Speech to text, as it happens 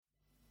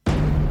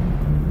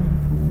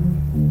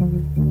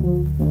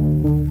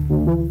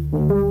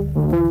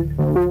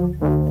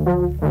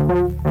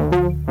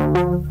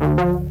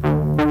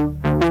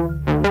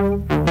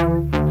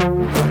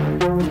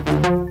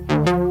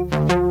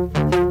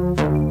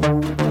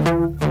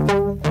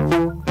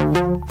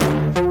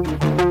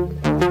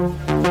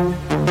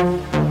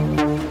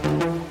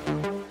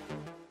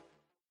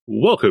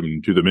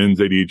Welcome to the Men's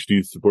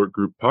ADHD Support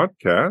Group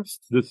podcast.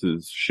 This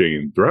is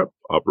Shane Threpp,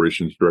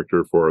 Operations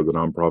Director for the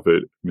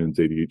nonprofit Men's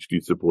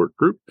ADHD Support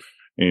Group,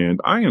 and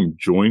I am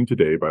joined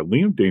today by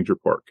Liam Danger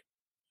Park.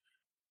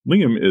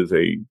 Liam is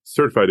a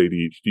certified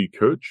ADHD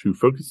coach who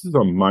focuses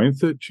on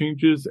mindset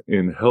changes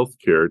in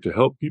healthcare to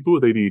help people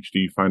with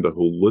ADHD find a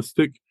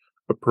holistic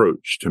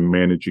approach to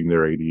managing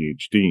their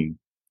ADHD.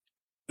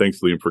 Thanks,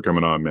 Liam, for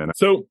coming on, man.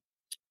 So,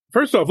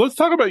 first off, let's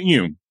talk about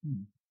you.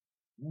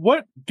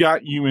 What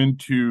got you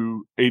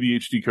into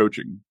ADHD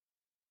coaching?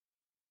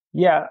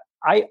 Yeah,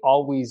 I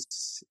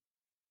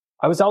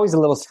was always a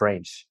little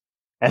strange,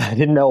 and I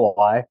didn't know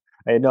why.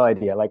 I had no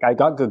idea. I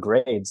got good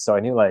grades, so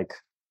I knew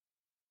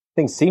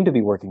things seemed to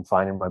be working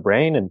fine in my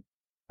brain, and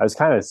I was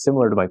kind of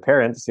similar to my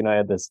parents. I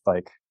had this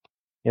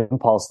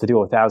impulse to do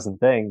 1,000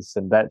 things,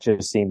 and that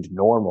just seemed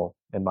normal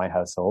in my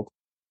household.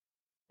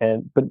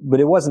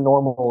 But it wasn't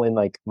normal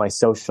in my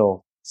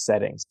social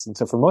settings. And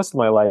so for most of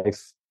my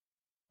life,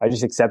 I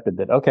just accepted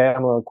that, okay,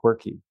 I'm a little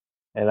quirky.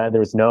 And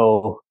there was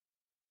no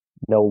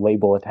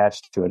label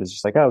attached to it. It's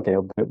just okay,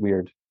 a bit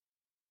weird.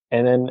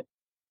 And then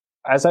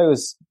as I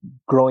was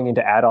growing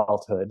into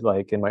adulthood,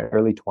 in my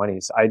early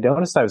 20s, I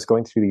noticed I was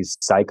going through these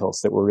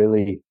cycles that were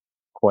really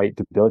quite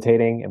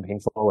debilitating and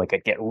painful.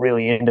 I'd get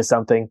really into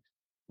something,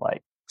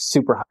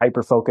 super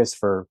hyper focused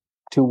for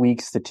 2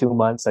 weeks to 2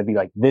 months. I'd be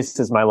like, this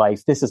is my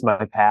life. This is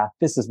my path.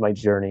 This is my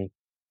journey.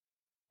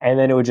 And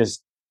then it would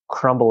just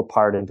crumble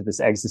apart into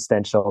this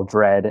existential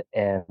dread,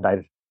 and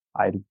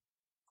I'd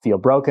feel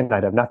broken.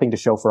 I'd have nothing to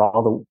show for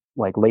all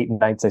the late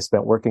nights I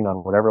spent working on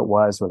whatever it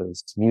was, whether it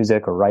was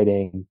music or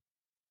writing.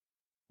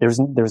 There's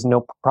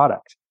no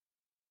product,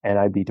 and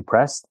I'd be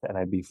depressed and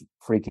I'd be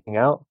freaking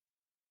out.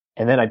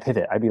 And then I'd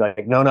pivot. I'd be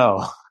like,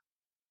 no,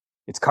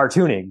 it's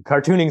cartooning.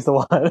 Cartooning's the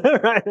one,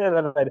 right? And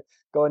then I'd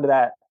go into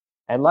that.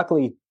 And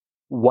luckily,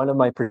 one of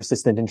my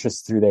persistent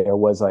interests through there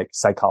was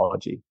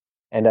psychology.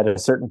 And at a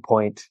certain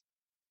point,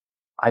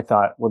 I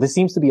thought, well, this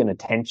seems to be an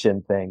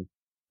attention thing.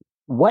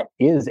 What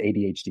is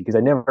ADHD? Because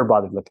I never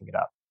bothered looking it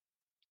up.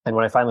 And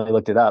when I finally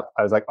looked it up,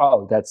 I was like,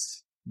 oh,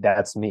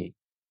 that's me.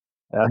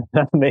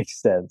 That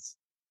makes sense.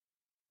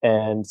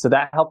 And so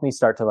that helped me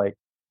start to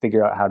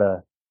figure out how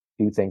to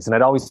do things. And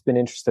I'd always been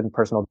interested in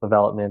personal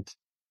development.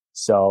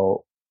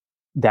 So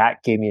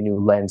that gave me a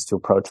new lens to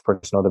approach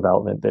personal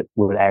development that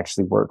would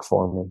actually work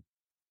for me.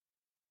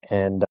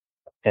 And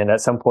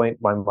at some point,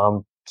 my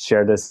mom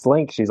shared this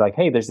link. She's like,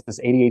 hey, there's this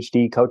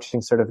ADHD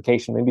coaching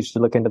certification. Maybe you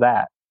should look into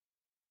that.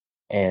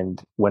 And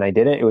when I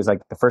did it, it was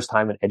the first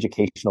time an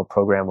educational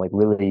program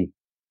really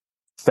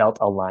felt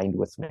aligned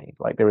with me.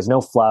 There was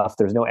no fluff.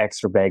 There was no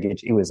extra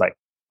baggage. It was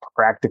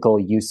practical,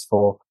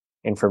 useful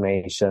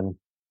information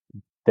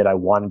that I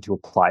wanted to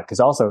apply. Because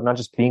also, not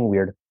just being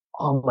weird,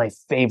 all my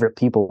favorite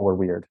people were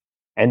weird.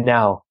 And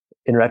now,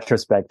 in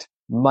retrospect,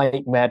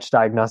 might match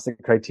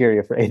diagnostic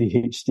criteria for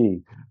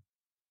ADHD.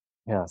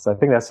 Yeah, so I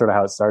think that's sort of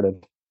how it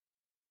started.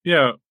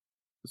 Yeah.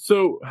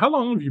 So how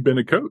long have you been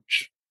a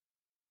coach?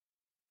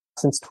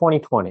 Since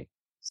 2020.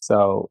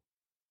 So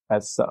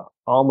that's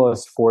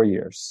almost 4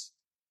 years.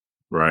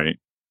 Right.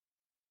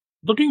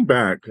 Looking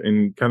back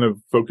and kind of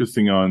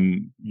focusing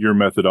on your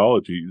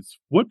methodologies,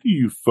 what do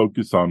you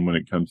focus on when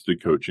it comes to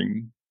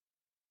coaching?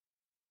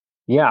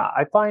 Yeah,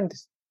 I find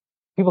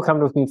people come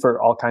with me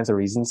for all kinds of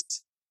reasons,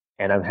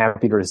 and I'm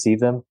happy to receive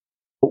them.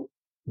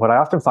 What I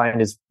often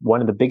find is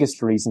one of the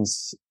biggest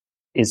reasons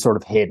is sort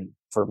of hidden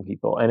from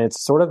people, and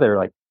it's sort of their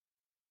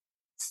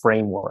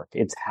framework.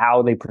 It's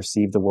how they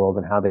perceive the world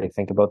and how they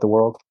think about the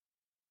world.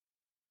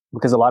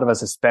 Because a lot of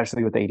us,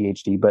 especially with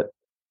ADHD, but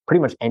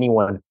pretty much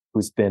anyone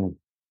who's been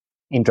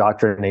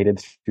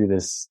indoctrinated through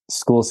this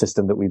school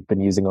system that we've been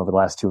using over the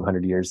last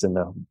 200 years in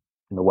the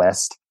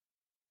West,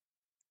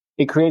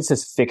 it creates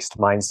this fixed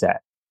mindset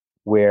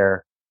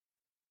where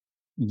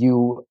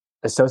you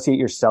associate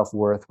your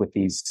self-worth with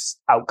these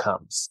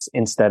outcomes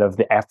instead of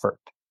the effort.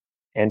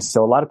 And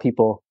so a lot of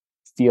people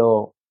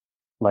feel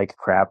like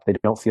crap. They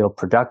don't feel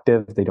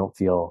productive. They don't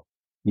feel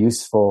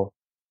useful,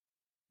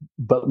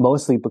 but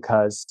mostly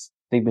because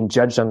they've been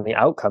judged on the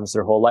outcomes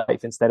their whole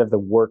life instead of the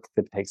work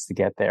that it takes to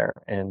get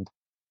there. And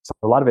so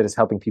a lot of it is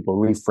helping people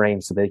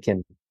reframe so they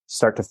can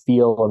start to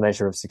feel a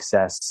measure of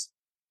success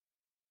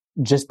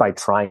just by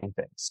trying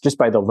things, just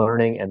by the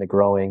learning and the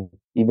growing,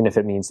 even if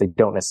it means they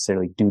don't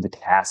necessarily do the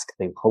task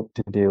they hope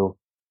to do.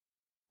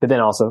 But then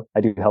also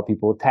I do help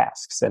people with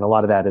tasks. And a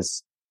lot of that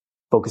is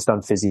focused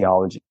on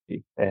physiology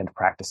and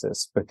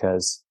practices,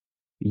 because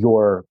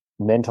your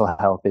mental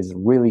health is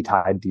really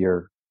tied to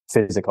your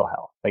physical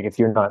health. If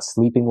you're not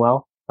sleeping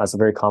well, that's a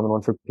very common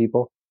one for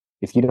people.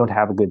 If you don't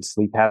have a good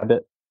sleep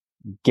habit,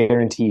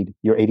 guaranteed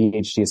your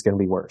ADHD is going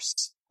to be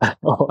worse.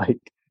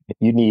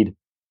 You need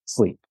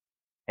sleep.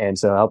 And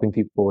so helping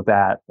people with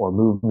that, or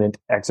movement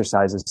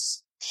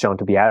exercises, shown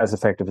to be as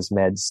effective as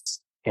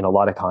meds in a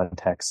lot of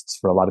contexts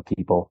for a lot of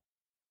people.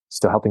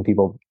 So helping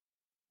people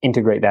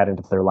integrate that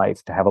into their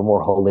life to have a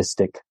more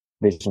holistic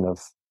vision of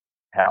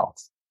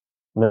health.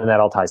 And then that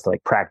all ties to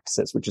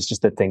practices, which is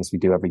just the things we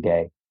do every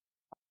day,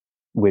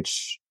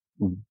 which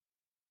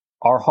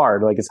are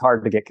hard. Like it's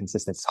hard to get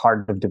consistent. It's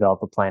hard to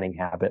develop a planning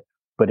habit,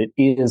 but it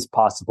is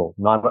possible.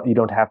 Not you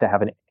don't have to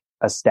have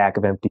a stack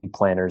of empty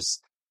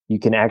planners. You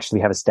can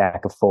actually have a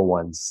stack of full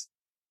ones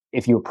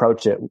if you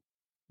approach it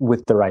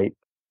with the right,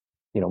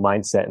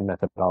 mindset and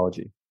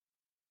methodology.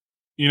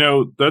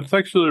 That's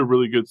actually a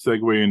really good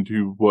segue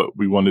into what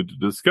we wanted to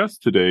discuss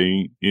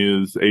today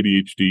is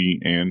ADHD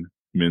and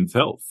men's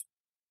health.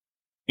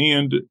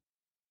 And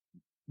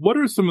what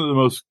are some of the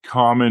most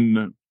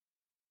common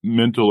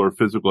mental or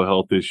physical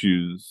health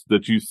issues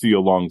that you see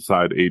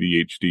alongside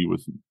ADHD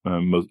with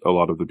a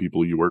lot of the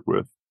people you work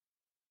with?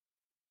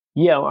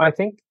 Yeah, I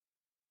think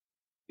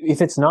if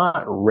it's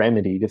not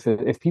remedied,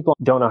 if people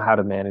don't know how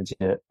to manage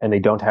it and they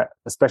don't have,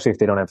 especially if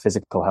they don't have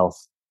physical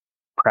health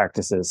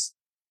practices,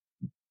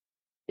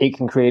 it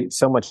can create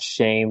so much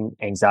shame,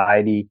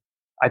 anxiety.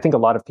 I think a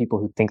lot of people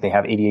who think they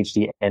have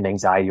ADHD and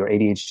anxiety or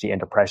ADHD and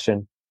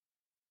depression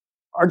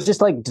are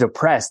just like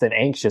depressed and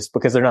anxious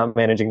because they're not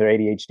managing their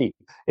ADHD.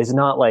 It's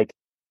not like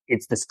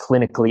it's this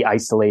clinically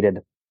isolated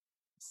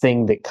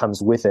thing that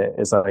comes with it.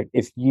 It's like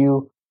if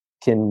you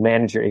can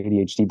manage your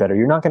ADHD better,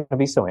 you're not going to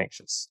be so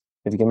anxious.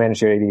 If you can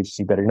manage your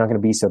ADHD better, you're not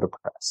going to be so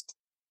depressed.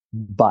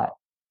 But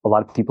a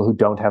lot of people who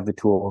don't have the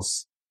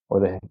tools or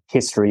the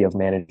history of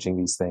managing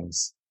these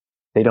things,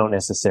 they don't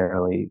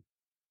necessarily,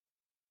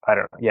 I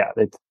don't know. Yeah,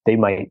 they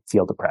might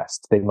feel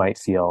depressed. They might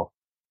feel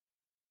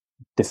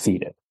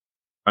defeated.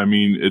 I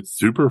mean, it's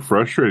super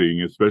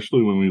frustrating,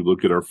 especially when we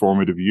look at our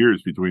formative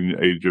years between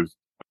the age of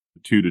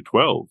 2 to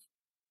 12.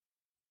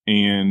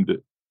 And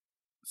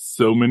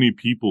so many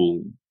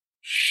people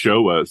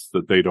show us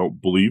that they don't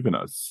believe in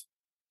us.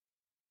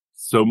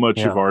 So much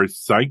of our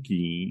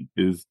psyche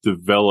is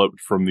developed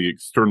from the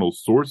external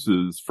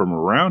sources from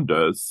around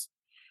us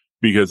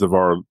because of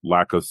our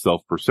lack of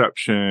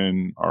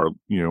self-perception,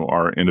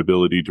 our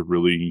inability to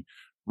really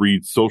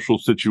read social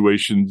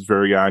situations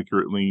very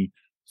accurately.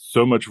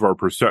 So much of our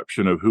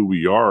perception of who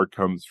we are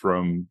comes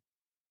from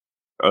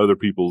other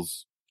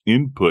people's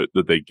input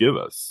that they give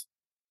us,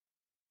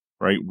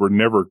 right? We're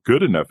never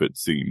good enough, it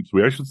seems.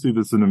 We actually see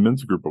this in the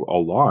men's group a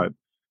lot,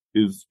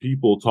 is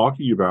people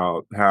talking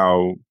about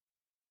how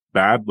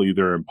badly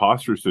their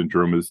imposter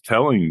syndrome is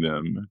telling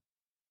them,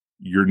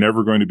 you're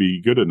never going to be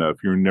good enough.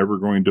 You're never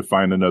going to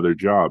find another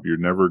job. You're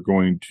never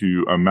going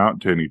to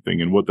amount to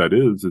anything. And what that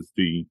is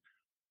the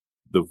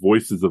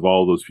voices of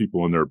all those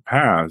people in their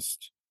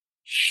past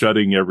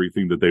shutting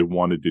everything that they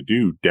wanted to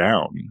do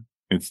down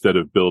instead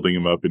of building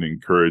them up and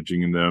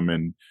encouraging them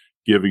and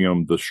giving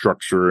them the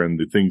structure and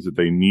the things that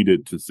they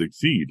needed to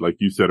succeed. Like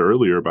you said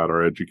earlier about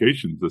our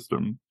education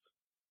system,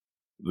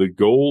 the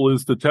goal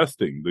is the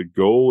testing. The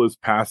goal is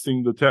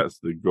passing the test.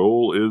 The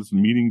goal is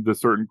meeting the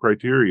certain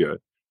criteria.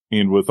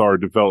 And with our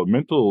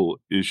developmental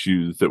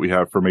issues that we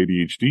have from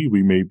ADHD,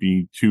 we may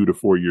be 2 to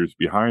 4 years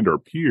behind our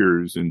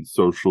peers in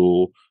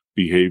social,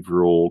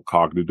 behavioral,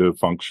 cognitive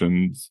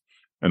functions,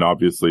 and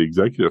obviously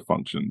executive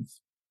functions.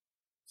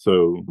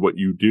 So what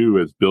you do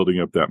is building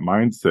up that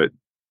mindset,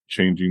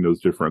 changing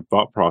those different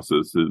thought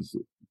processes,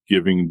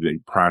 giving the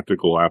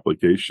practical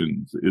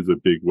applications is a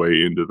big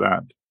way into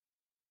that.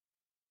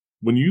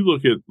 When you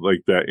look at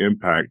like that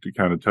impact, to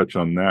kind of touch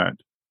on that,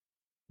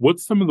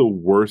 what's some of the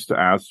worst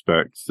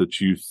aspects that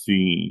you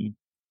see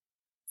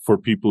for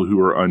people who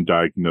are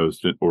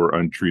undiagnosed or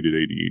untreated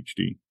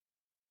ADHD?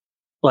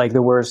 Like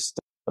the worst,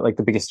 like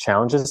the biggest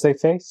challenges they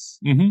face?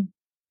 Mm-hmm.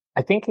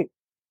 I think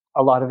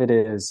a lot of it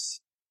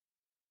is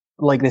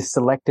like this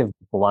selective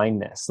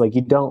blindness. Like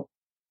you don't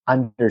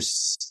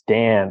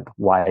understand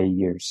why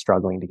you're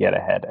struggling to get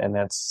ahead. And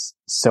that's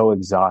so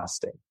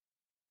exhausting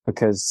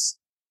because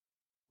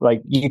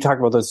like you talk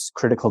about those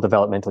critical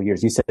developmental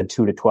years. You said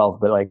 2 to 12,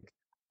 but like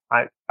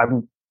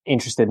I'm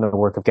interested in the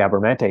work of Gabor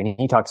Mate, and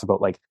he talks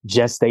about like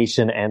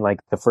gestation and like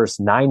the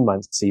first 9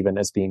 months even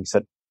as being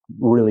so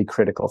really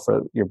critical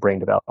for your brain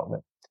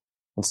development.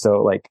 And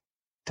so like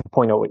to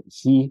point out what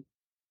he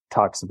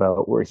talks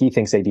about, where he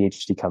thinks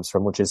ADHD comes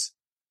from, which is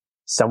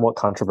somewhat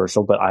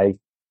controversial, but I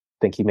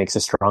think he makes a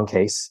strong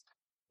case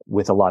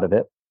with a lot of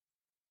it.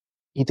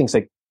 He thinks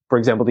like, for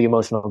example, the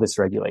emotional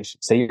dysregulation.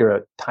 Say you're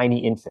a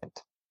tiny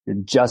infant. You're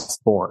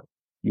just born.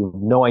 You have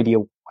no idea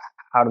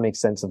how to make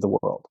sense of the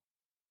world.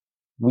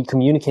 We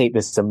communicate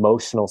this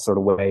emotional sort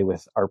of way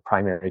with our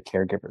primary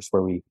caregivers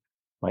where we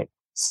might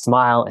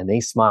smile and they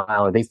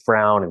smile, or they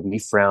frown and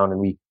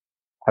we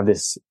have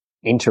this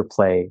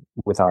interplay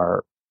with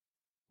our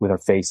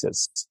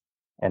faces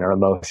and our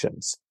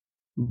emotions.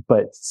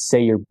 But say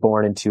you're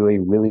born into a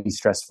really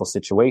stressful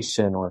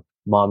situation, or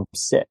mom's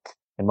sick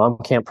and mom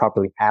can't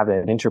properly have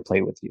that interplay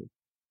with you.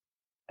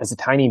 As a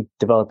tiny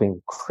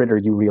developing critter,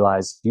 you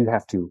realize you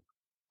have to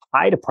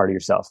hide a part of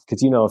yourself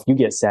because, if you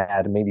get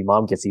sad and maybe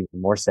mom gets even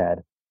more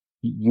sad,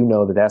 you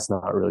know that that's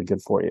not really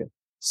good for you.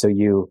 So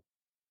you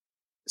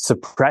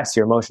suppress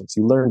your emotions.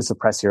 You learn to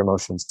suppress your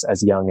emotions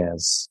as young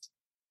as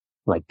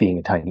like being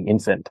a tiny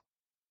infant.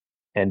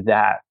 And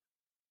that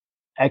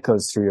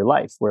echoes through your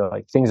life where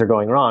like things are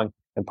going wrong.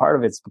 And part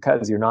of it's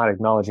because you're not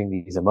acknowledging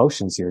these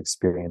emotions you're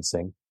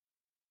experiencing.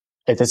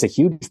 That's a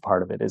huge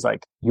part of it is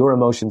like your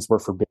emotions were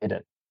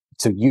forbidden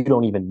So you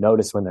don't even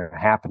notice when they're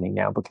happening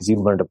now because you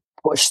learn to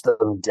push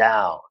them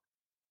down.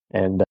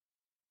 And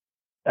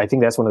I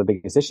think that's one of the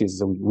biggest issues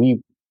is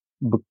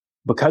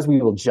because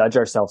we will judge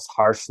ourselves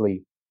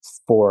harshly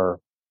for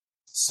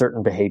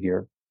certain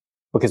behavior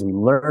because we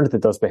learned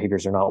that those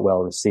behaviors are not well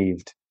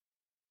received.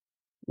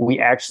 We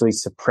actually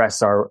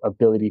suppress our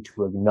ability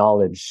to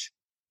acknowledge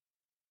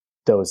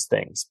those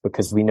things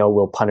because we know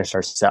we'll punish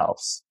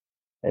ourselves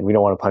and we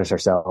don't want to punish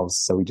ourselves.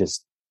 So we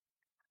just,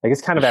 like,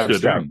 it's kind of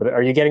abstract, but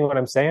are you getting what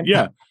I'm saying?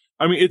 Yeah.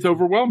 I mean, it's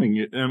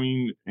overwhelming. I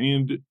mean,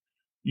 and,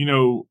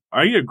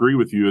 I agree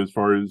with you as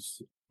far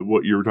as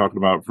what you were talking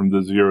about from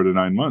the 0 to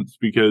 9 months,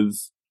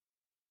 because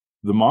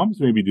the moms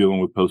may be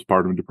dealing with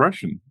postpartum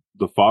depression.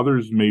 The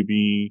fathers may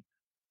be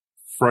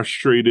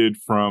frustrated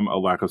from a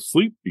lack of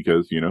sleep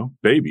because,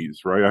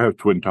 babies, right? I have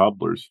twin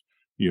toddlers.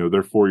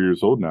 They're 4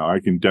 years old now.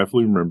 I can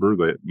definitely remember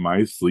that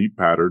my sleep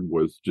pattern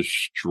was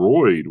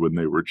destroyed when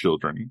they were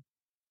children.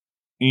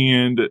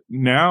 And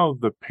now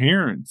the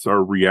parents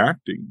are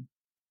reacting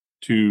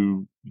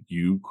to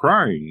you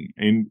crying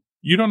and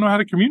you don't know how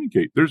to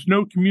communicate. There's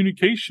no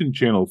communication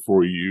channel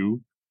for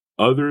you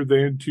other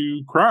than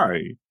to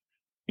cry.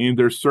 And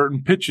there's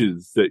certain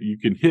pitches that you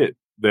can hit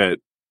that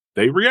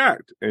they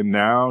react. And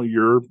now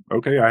you're,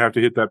 okay, I have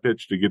to hit that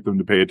pitch to get them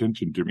to pay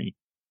attention to me.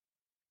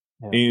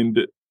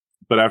 Yeah.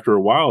 But after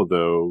a while,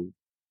 though,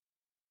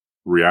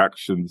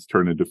 reactions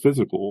turn into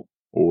physical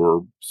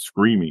or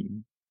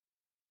screaming.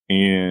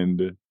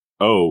 And,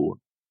 oh,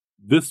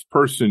 this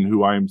person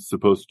who I'm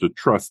supposed to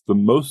trust the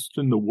most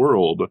in the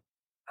world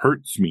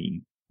hurts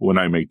me when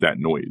I make that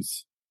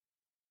noise.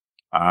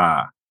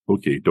 Ah,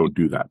 okay, don't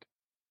do that.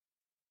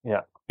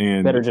 Yeah.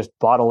 And better just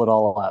bottle it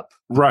all up.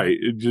 Right.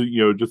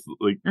 Just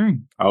like,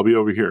 I'll be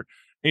over here.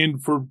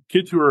 And for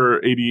kids who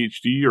are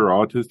ADHD or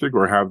autistic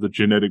or have the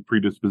genetic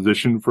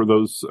predisposition for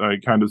those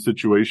kind of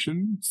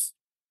situations,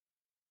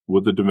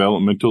 with the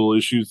developmental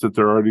issues that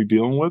they're already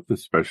dealing with,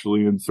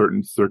 especially in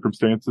certain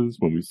circumstances,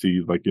 when we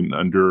see like in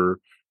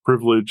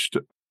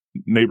underprivileged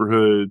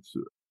neighborhoods,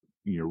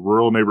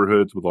 rural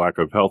neighborhoods with lack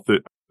of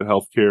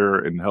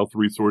healthcare and health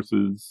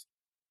resources,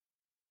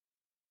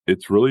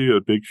 it's really a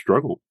big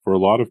struggle for a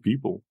lot of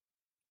people.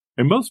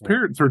 And most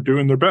parents are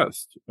doing their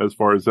best as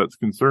far as that's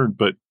concerned,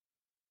 but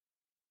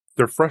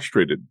they're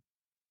frustrated.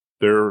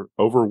 They're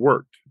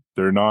overworked.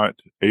 They're not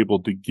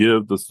able to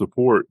give the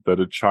support that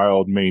a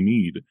child may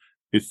need,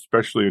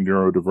 especially a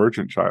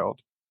neurodivergent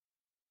child.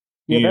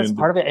 Yeah, that's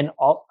part of it. And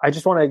I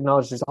just want to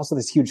acknowledge there's also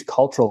this huge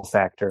cultural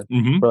factor.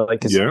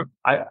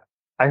 I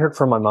heard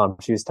from my mom.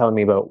 She was telling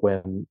me about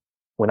when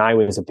I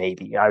was a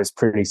baby, I was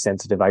pretty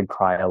sensitive. I'd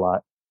cry a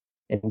lot.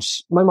 And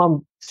my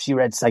mom, she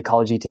read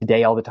Psychology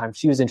Today all the time.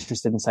 She was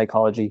interested in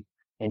psychology.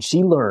 And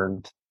she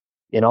learned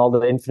in all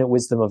the infinite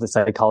wisdom of the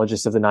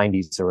psychologists of the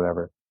 90s or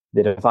whatever,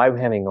 that if I'm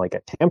having like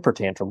a temper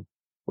tantrum,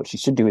 what she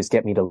should do is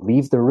get me to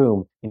leave the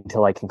room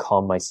until I can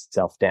calm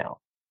myself down,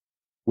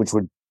 which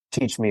would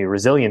teach me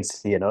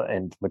resiliency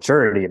and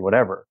maturity and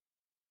whatever.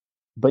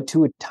 But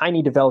to a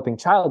tiny developing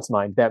child's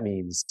mind, that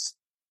means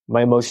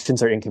my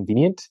emotions are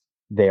inconvenient,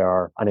 they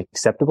are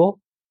unacceptable,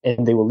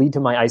 and they will lead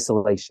to my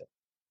isolation.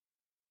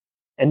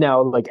 And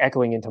now, like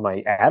echoing into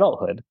my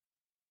adulthood,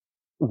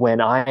 when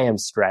I am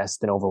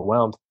stressed and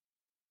overwhelmed,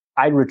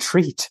 I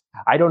retreat.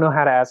 I don't know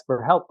how to ask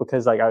for help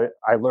because like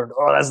I learned,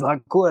 that's not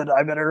good.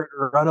 I better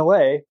run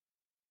away.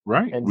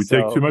 Right. And we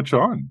take too much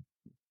on.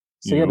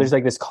 So there's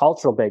like this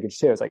cultural baggage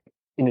too. It's like,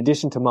 in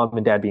addition to mom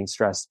and dad being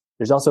stressed,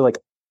 there's also like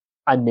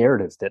a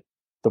narrative that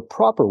the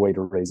proper way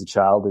to raise a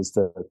child is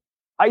to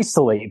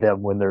isolate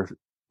them when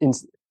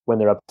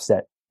they're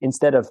upset,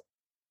 instead of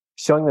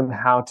showing them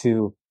how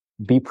to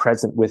be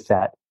present with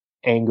that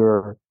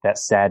anger, that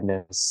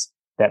sadness,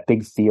 that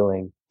big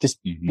feeling.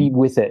 Just be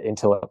with it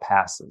until it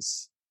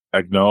passes.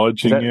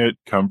 Acknowledging it,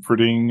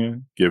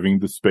 comforting, giving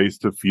the space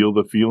to feel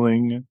the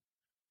feeling,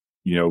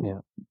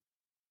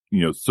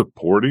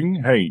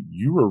 supporting. Hey,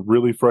 you are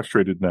really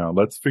frustrated now.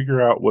 Let's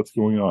figure out what's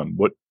going on.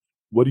 What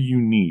do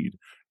you need?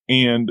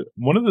 And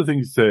one of the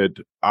things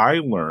that I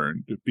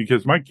learned,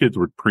 because my kids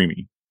were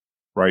preemie,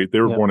 right?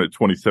 They were born at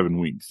 27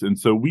 weeks. And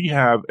so we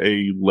have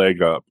a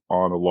leg up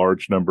on a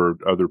large number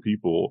of other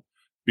people,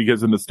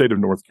 because in the state of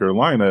North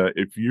Carolina,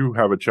 if you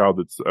have a child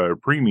that's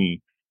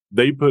preemie,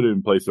 they put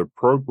in place a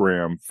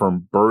program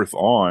from birth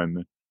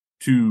on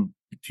to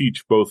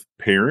teach both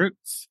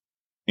parents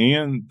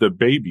and the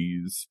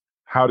babies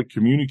how to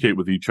communicate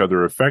with each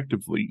other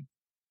effectively.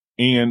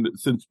 And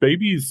since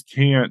babies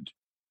can't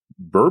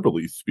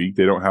verbally speak,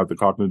 they don't have the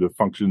cognitive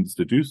functions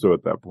to do so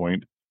at that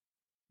point,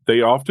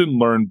 they often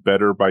learn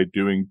better by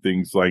doing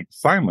things like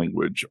sign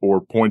language or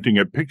pointing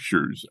at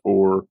pictures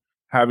or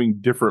having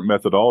different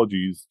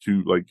methodologies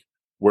to like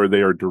where they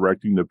are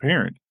directing the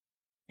parent.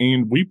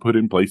 And we put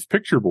in place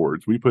picture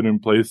boards. We put in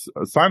place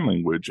a sign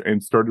language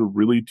and started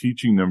really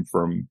teaching them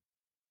from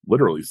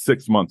literally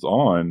 6 months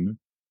on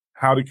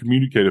how to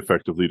communicate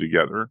effectively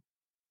together.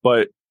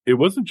 But it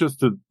wasn't just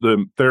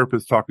the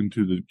therapist talking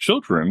to the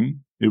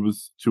children. It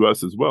was to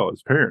us as well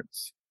as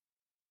parents.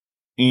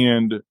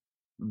 And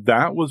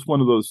that was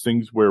one of those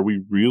things where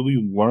we really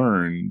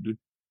learned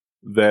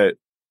that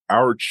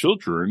our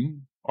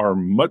children are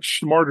much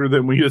smarter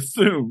than we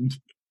assumed,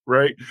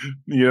 right?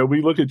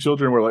 We look at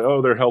children, we're like,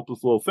 oh, they're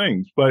helpless little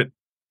things. But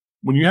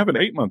when you have an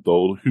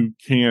 8-month-old who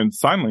can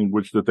sign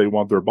language that they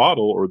want their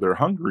bottle or they're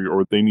hungry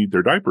or they need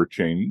their diaper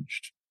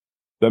changed,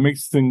 that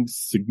makes things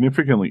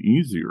significantly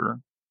easier.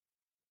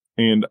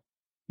 And,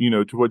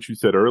 to what you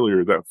said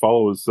earlier, that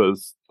follows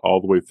us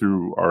all the way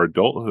through our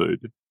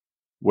adulthood,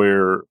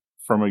 where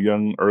from a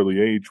young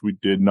early age, we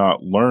did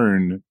not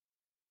learn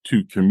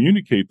to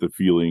communicate the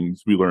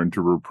feelings. We learned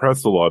to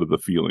repress a lot of the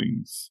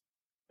feelings,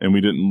 and we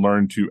didn't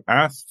learn to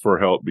ask for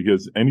help,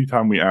 because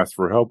anytime we asked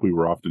for help, we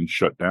were often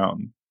shut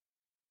down.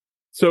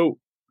 So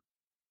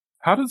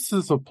how does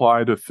this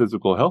apply to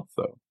physical health,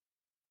 though?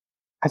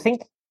 I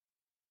think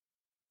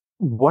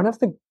one of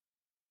the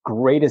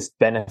greatest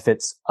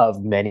benefits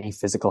of many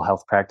physical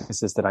health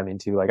practices that I'm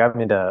into, like I'm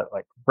into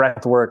like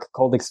breath work,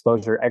 cold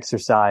exposure,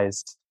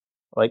 exercise,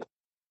 like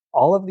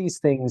all of these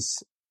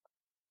things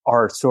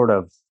are sort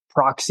of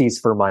proxies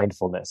for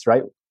mindfulness,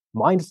 right?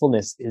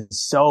 Mindfulness is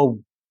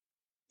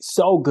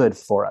so good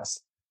for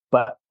us.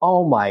 But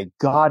oh my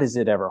God, is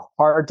it ever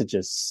hard to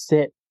just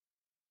sit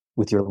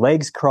with your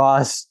legs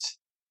crossed,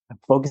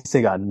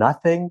 focusing on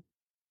nothing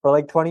for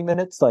like 20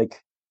 minutes?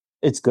 Like,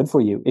 it's good for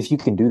you. If you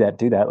can do that,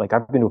 do that. Like,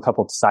 I've been to a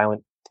couple of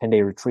silent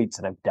 10-day retreats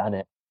and I've done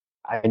it.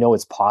 I know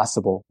it's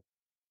possible,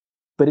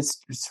 but it's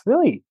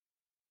really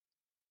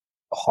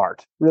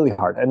hard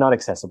and not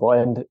accessible.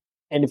 And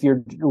if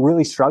you're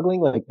really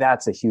struggling, like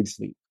that's a huge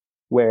leap.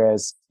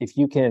 Whereas if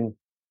you can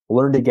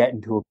learn to get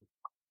into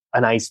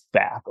an ice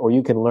bath, or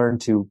you can learn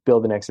to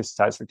build an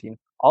exercise routine,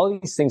 all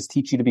of these things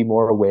teach you to be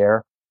more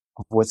aware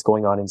of what's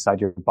going on inside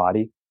your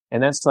body.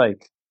 And that's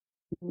like,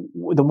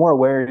 the more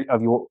aware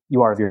of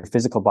you are of your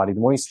physical body, the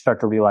more you start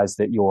to realize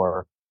that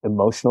your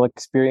emotional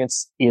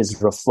experience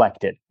is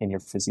reflected in your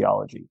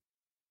physiology.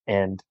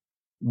 And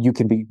you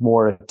can be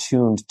more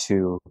attuned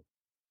to,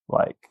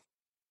 like,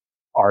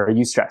 are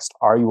you stressed?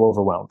 Are you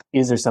overwhelmed?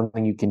 Is there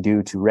something you can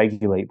do to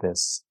regulate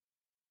this?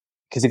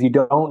 Because if you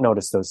don't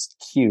notice those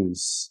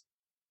cues,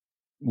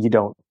 you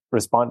don't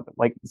respond.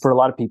 Like, for a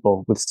lot of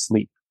people with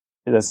sleep,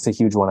 that's a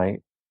huge one I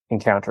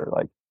encounter.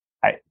 Like,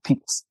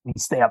 people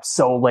stay up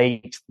so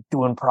late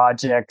doing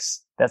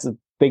projects. That's a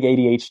big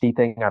ADHD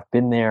thing. I've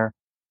been there.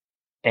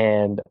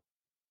 And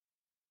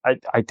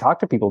I talk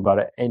to people about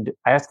it, and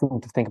I ask them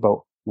to think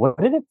about, what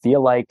did it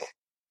feel like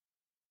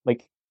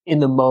in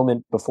the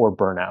moment before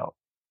burnout?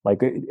 Like,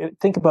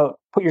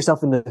 put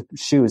yourself in the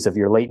shoes of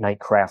your late night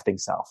crafting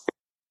self.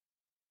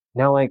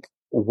 Now, like,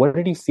 what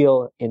did he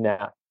feel in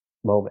that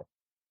moment?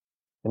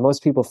 And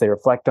most people, if they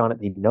reflect on it,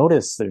 they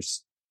notice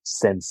there's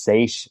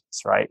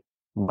sensations, right?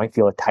 You might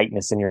feel a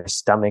tightness in your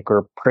stomach,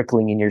 or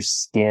prickling in your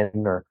skin,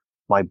 or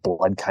my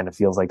blood kind of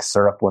feels like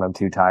syrup when I'm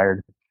too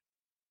tired.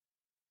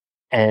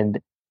 And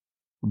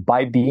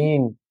by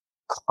being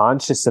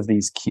conscious of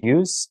these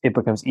cues, it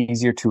becomes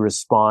easier to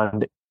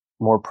respond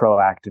more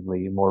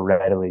proactively, more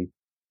readily,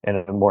 in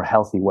a more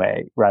healthy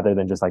way, rather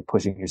than just like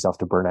pushing yourself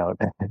to burnout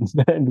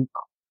and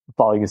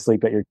falling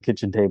asleep at your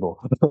kitchen table.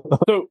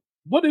 So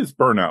what is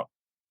burnout?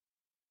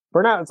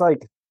 Burnout,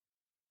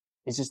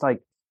 it's just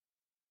like,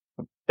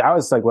 that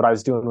was like what I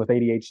was doing with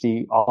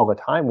ADHD all the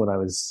time when I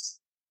was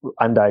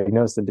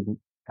undiagnosed and didn't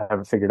have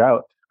it figured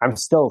out. I'm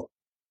still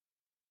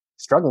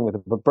struggling with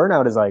it, but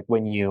burnout is like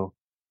when you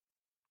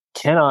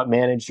cannot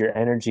manage your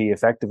energy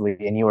effectively,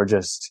 and you are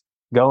just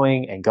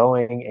going and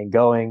going and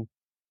going,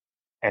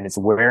 and it's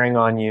wearing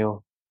on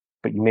you,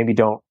 but you maybe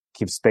don't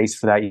keep space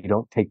for that. You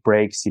don't take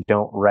breaks. You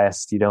don't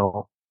rest. You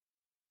don't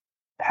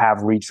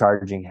have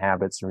recharging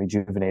habits and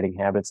rejuvenating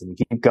habits, and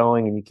you keep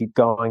going and you keep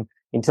going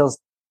until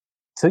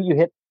you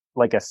hit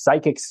like a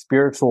psychic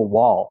spiritual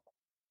wall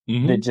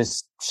that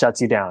just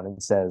shuts you down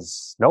and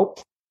says, nope,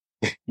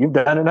 you've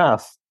done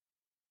enough.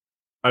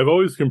 I've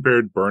always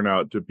compared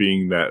burnout to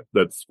being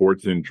that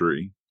sports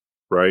injury,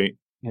 right?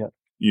 Yeah.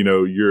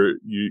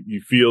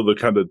 You feel the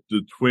kind of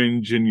the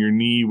twinge in your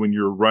knee when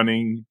you're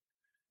running,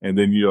 and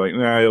then you're like,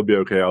 nah, it'll be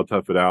okay. I'll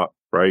tough it out.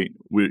 Right.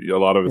 A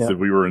lot of us, if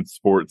we were in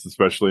sports,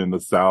 especially in the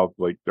South,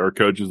 like our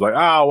coach is like,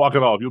 walk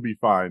it off. You'll be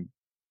fine.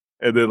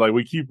 And then like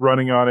we keep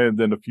running on it. And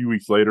then a few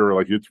weeks later,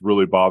 like it's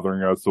really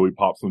bothering us. So we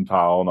pop some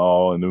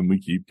Tylenol, and then we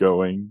keep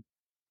going.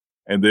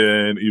 And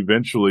then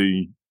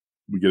eventually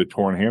we get a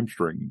torn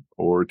hamstring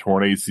or a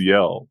torn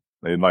ACL.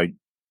 And like,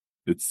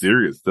 it's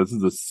serious. This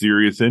is a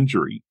serious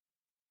injury.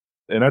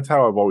 And that's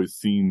how I've always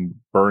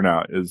seen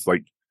burnout, is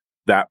like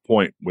that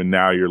point when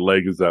now your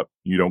leg is up.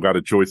 You don't got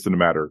a choice in the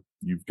matter.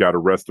 You've got to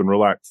rest and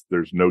relax.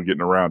 There's no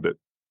getting around it.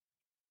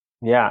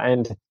 Yeah.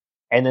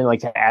 And then, like,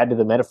 to add to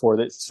the metaphor,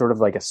 that sort of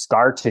like a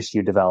scar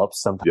tissue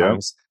develops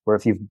sometimes, where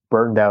if you've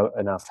burned out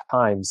enough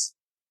times,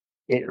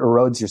 it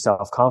erodes your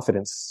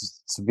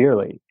self-confidence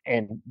severely.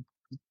 And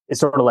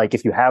it's sort of like,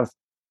 if you have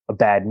a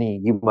bad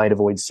knee, you might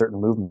avoid certain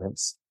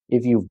movements.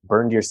 If you've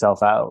burned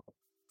yourself out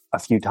a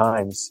few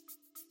times,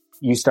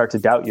 you start to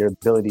doubt your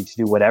ability to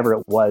do whatever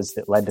it was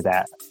that led to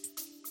that.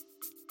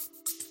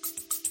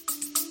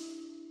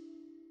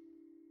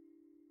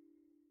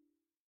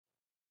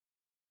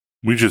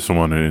 We just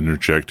want to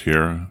interject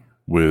here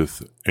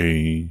with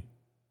a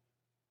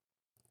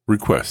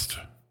request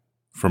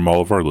from all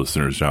of our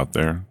listeners out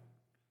there.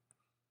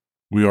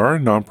 We are a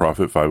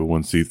nonprofit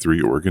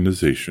 501c3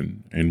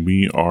 organization, and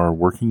we are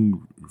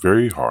working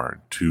very hard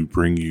to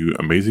bring you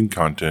amazing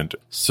content,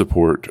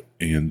 support,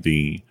 and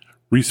the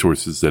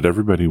resources that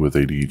everybody with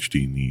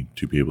ADHD need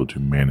to be able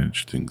to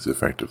manage things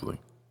effectively.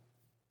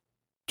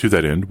 To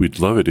that end, we'd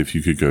love it if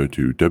you could go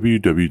to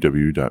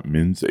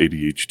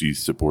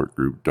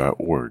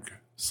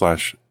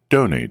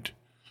www.mensadhdsupportgroup.org/donate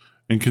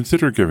and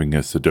consider giving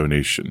us a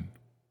donation.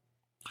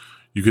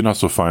 You can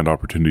also find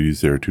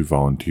opportunities there to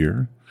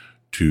volunteer,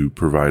 to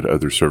provide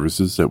other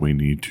services that we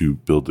need to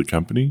build the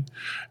company.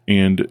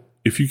 And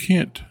if you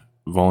can't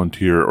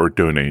volunteer or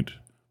donate,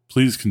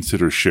 please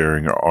consider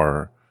sharing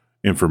our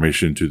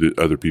information to the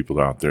other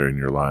people out there in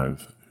your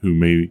life who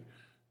may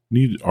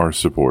need our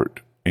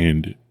support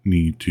and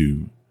need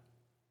to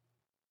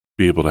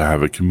be able to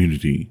have a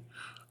community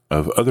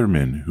of other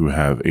men who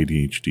have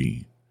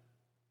ADHD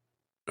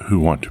who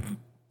want to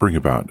bring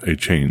about a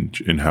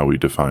change in how we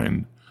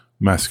define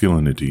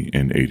masculinity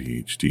and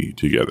ADHD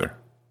together.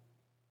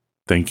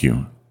 Thank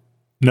you.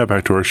 Now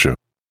back to our show.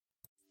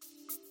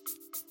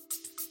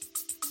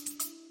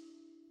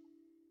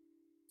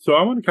 So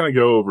I want to kind of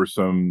go over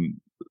some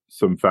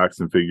facts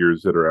and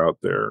figures that are out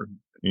there.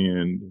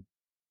 And,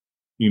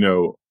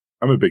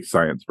 I'm a big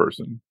science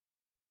person.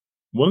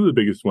 One of the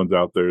biggest ones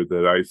out there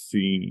that I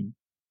see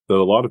that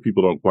a lot of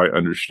people don't quite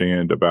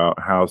understand about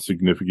how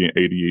significant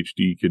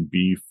ADHD can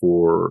be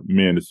for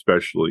men,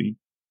 especially.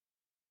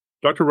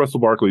 Dr. Russell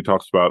Barkley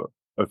talks about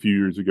a few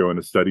years ago in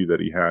a study that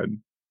he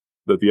had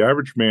that the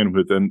average man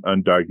with an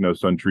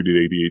undiagnosed,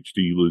 untreated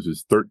ADHD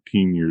loses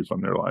 13 years on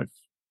their life.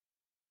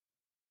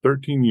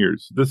 13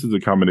 years. This is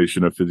a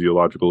combination of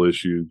physiological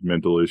issues,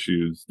 mental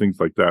issues, things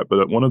like that.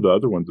 But one of the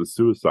other ones is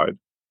suicide.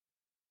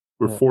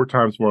 We're 4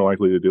 times more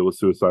likely to deal with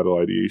suicidal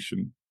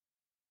ideation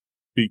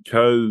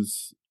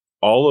because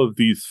all of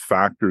these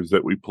factors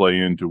that we play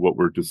into what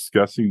we're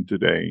discussing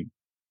today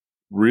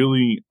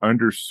really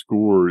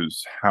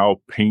underscores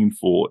how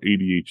painful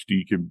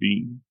ADHD can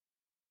be.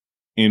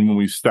 And when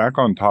we stack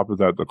on top of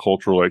that the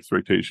cultural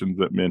expectations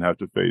that men have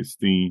to face,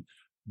 the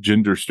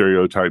gender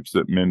stereotypes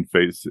that men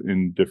face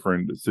in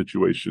different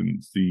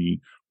situations, the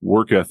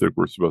work ethic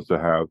we're supposed to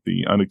have,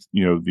 the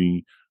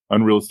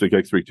unrealistic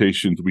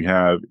expectations we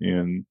have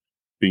in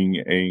being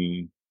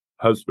a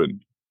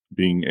husband,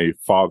 being a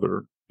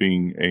father,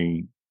 being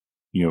a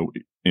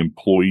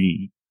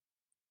employee,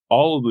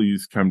 all of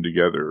these come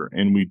together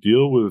and we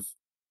deal with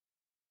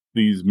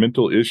these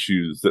mental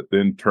issues that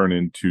then turn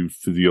into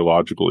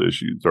physiological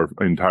issues. Our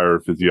entire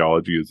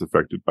physiology is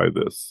affected by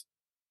this.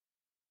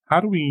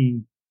 How do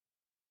we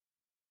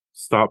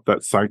stop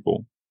that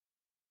cycle?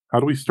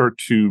 How do we start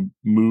to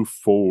move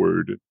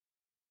forward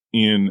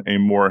in a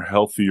more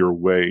healthier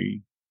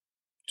way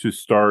to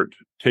start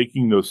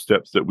taking those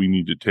steps that we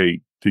need to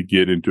take to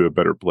get into a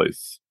better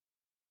place?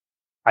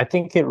 I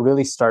think it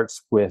really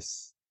starts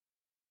with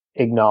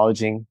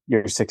acknowledging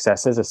your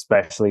successes,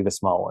 especially the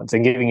small ones,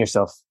 and giving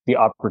yourself the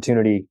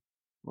opportunity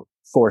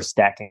for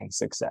stacking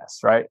success,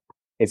 right?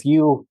 If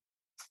you're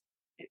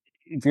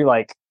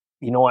like,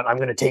 you know what, I'm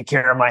going to take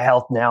care of my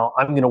health now.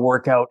 I'm going to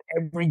work out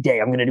every day.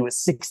 I'm going to do it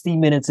 60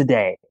 minutes a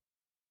day.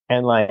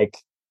 And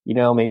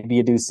maybe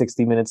you do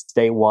 60 minutes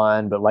day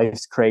one, but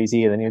life's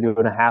crazy. And then you're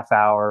doing a half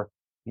hour.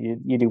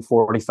 You do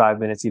 45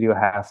 minutes, you do a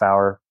half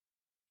hour.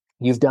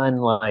 You've done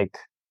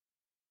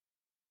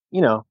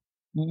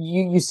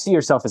you see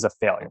yourself as a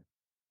failure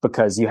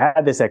because you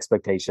had this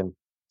expectation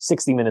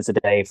 60 minutes a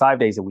day, 5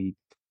 days a week.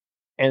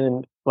 And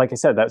then, like I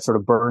said, that sort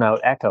of burnout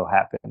echo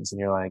happens and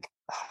you're like,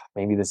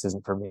 maybe this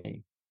isn't for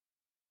me.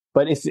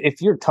 But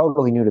if you're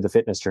totally new to the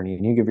fitness journey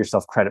and you give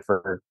yourself credit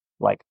for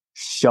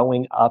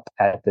showing up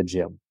at the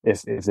gym,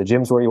 if the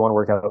gym's where you want to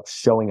work out,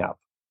 showing up,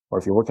 or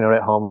if you're working out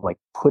at home,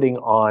 putting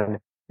on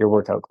your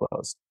workout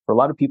clothes. For a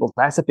lot of people,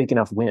 that's a big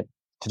enough win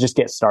to just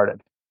get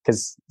started.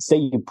 Because say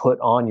you put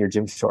on your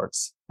gym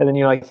shorts and then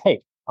you're like,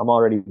 hey, I'm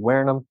already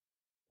wearing them.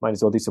 Might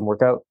as well do some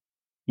workout.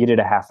 You did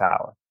a half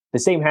hour. The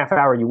same half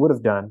hour you would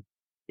have done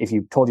if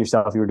you told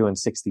yourself you were doing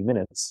 60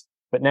 minutes.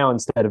 But now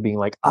instead of being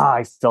like,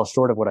 I fell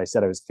short of what I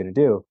said I was going to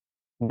do,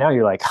 now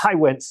you're like, I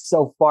went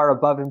so far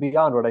above and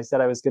beyond what I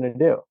said I was going to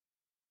do.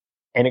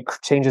 And it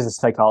changes the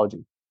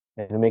psychology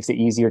and it makes it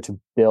easier to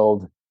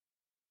build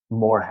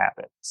more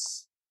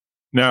habits.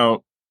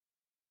 Now,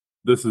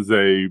 this is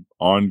a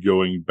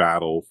ongoing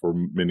battle for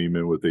many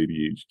men with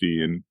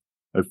ADHD, and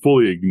I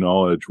fully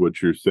acknowledge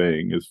what you're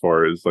saying as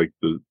far as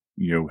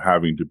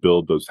having to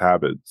build those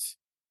habits.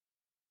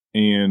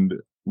 And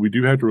we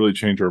do have to really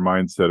change our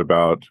mindset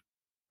about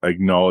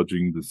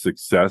acknowledging the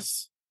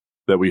success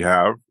that we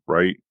have,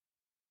 right?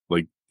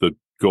 Like the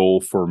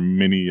goal for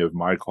many of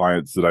my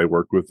clients that I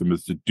work with them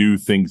is to do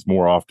things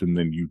more often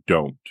than you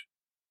don't,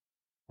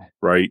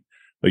 right?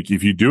 Like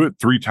if you do it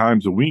 3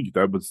 times a week,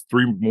 that was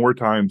 3 more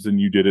times than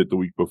you did it the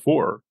week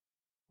before,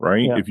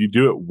 right? Yeah. If you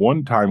do it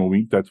 1 time a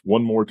week, that's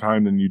 1 more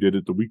time than you did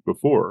it the week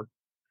before.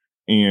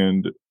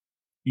 And,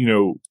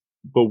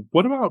 But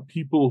what about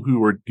people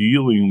who are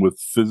dealing with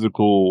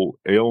physical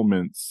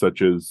ailments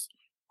such as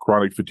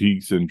chronic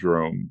fatigue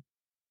syndrome,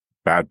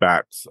 bad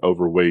backs,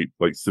 overweight,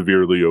 like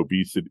severe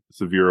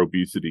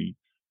obesity,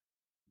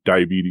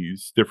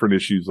 diabetes, different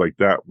issues like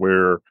that,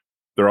 where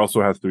there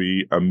also has to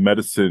be a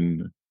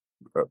medicine,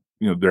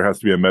 there has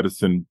to be a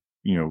medicine,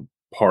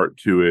 part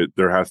to it.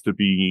 There has to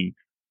be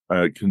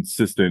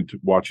consistent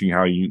watching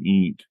how you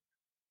eat.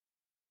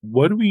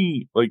 What do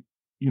we like?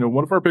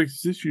 One of our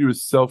biggest issues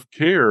is self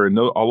care, and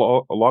a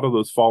lot of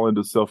those fall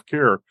into self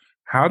care.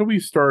 How do we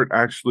start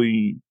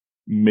actually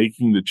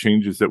making the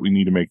changes that we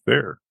need to make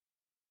there?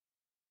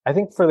 I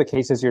think for the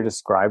cases you're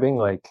describing,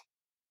 like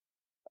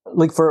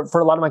for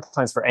a lot of my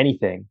clients, for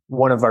anything,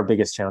 one of our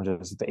biggest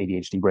challenges with the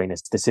ADHD brain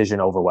is decision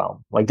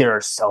overwhelm. Like there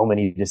are so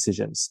many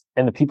decisions,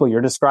 and the people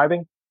you're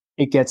describing,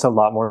 it gets a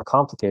lot more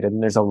complicated,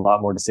 and there's a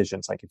lot more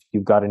decisions. Like if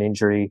you've got an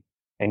injury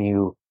and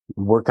you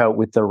work out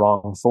with the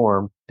wrong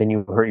form, then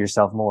you hurt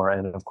yourself more,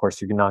 and of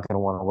course you're not going to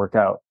want to work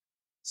out.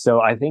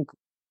 So I think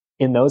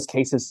in those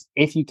cases,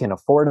 if you can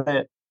afford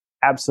it,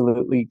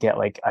 absolutely get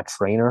like a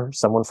trainer,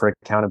 someone for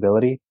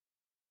accountability,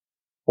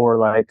 or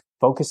like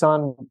focus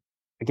on,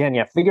 again,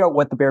 yeah, figure out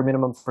what the bare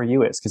minimum for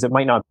you is. Cause it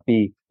might not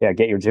be, yeah,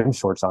 get your gym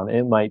shorts on.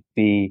 It might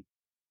be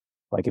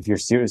like, if you're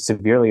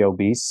severely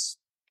obese,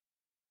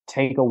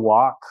 take a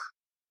walk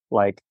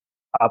like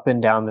up and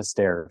down the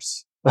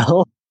stairs.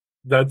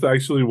 That's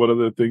actually one of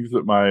the things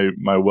that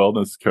my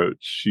wellness coach,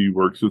 she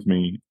works with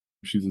me.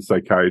 She's a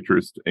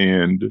psychiatrist,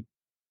 and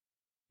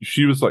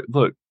she was like,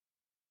 "Look,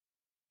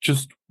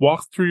 just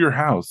walk through your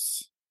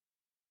house."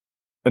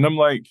 And I'm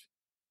like,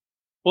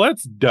 "Well,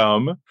 that's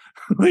dumb."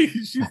 Like,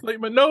 she's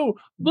like, "But no,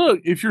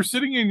 look, if you're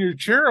sitting in your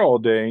chair all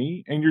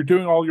day and you're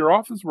doing all your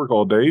office work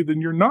all day, then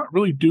you're not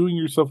really doing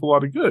yourself a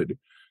lot of good.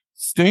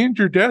 Stand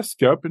your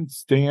desk up and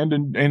stand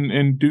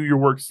and do your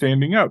work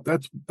standing up.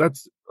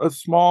 That's a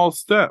small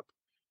step."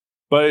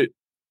 But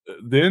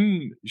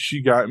then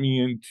she got me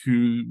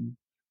into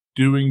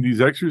doing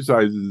these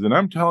exercises, and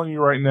I'm telling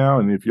you right now,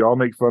 and if y'all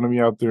make fun of me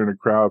out there in a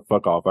crowd,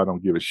 fuck off. I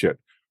don't give a shit.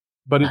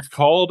 But it's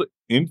called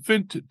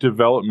infant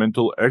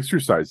developmental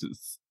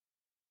exercises.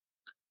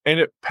 And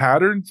it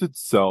patterns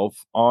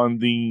itself on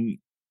the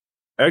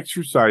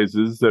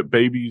exercises that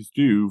babies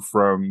do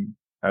from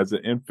as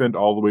an infant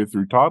all the way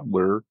through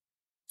toddler,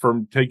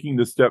 from taking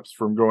the steps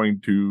from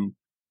going to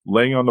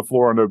laying on the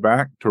floor on their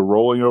back to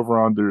rolling over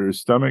on their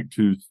stomach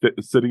to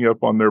sitting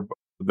up on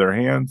their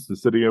hands to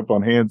sitting up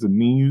on hands and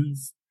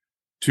knees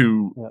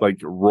to like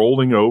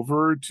rolling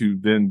over to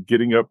then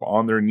getting up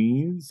on their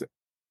knees.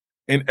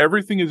 And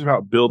everything is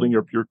about building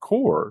up your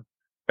core.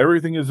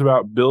 Everything is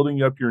about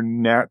building up your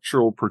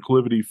natural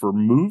proclivity for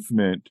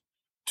movement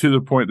to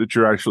the point that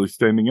you're actually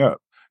standing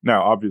up.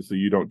 Now, obviously,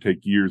 you don't take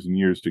years and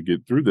years to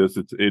get through this.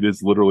 It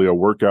is literally a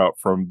workout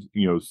from,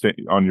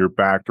 on your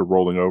back to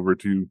rolling over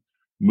to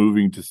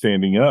moving to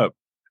standing up.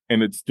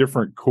 And it's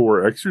different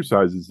core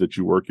exercises that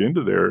you work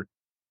into there.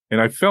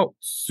 And I felt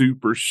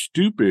super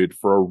stupid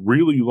for a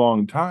really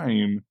long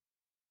time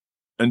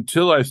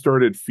until I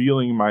started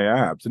feeling my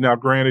abs. And now,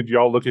 granted,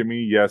 y'all look at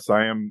me. Yes,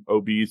 I am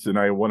obese and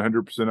I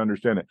 100%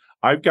 understand it.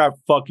 I've got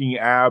fucking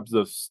abs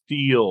of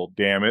steel,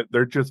 damn it.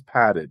 They're just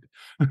padded.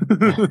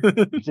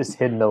 Just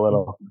hidden a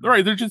little.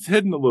 Right. They're just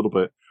hidden a little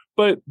bit.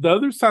 But the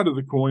other side of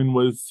the coin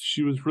was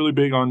she was really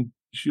big on,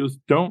 she was,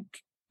 don't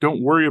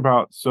worry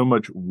about so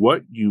much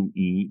what you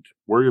eat.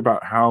 Worry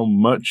about how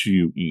much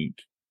you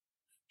eat.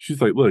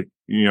 She's like, look,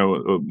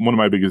 one of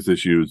my biggest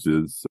issues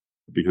is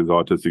because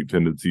autistic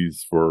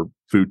tendencies for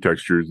food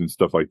textures and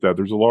stuff like that.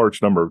 There's a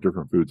large number of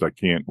different foods I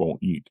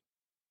won't eat.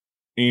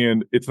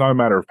 And it's not a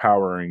matter of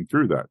powering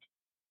through that.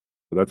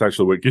 But that's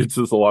actually what gets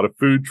us a lot of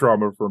food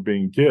trauma from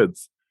being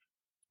kids.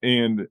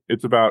 And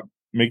it's about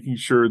making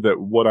sure that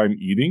what I'm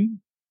eating,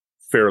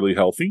 fairly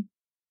healthy,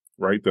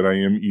 right? That I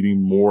am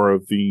eating more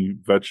of the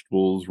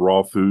vegetables,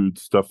 raw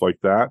foods, stuff like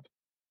that.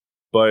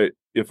 But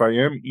if I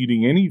am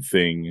eating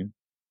anything,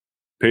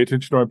 pay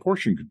attention to my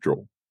portion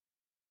control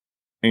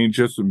and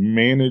just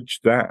manage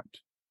that.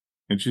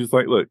 And she's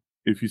like, look,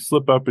 if you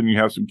slip up and you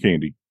have some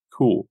candy,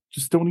 cool.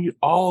 Just don't eat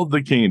all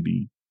the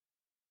candy.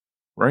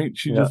 Right?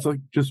 She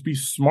just be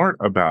smart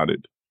about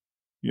it.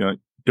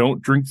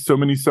 Don't drink so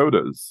many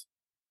sodas.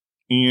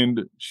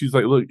 And she's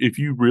like, look, if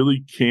you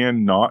really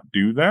cannot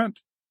do that,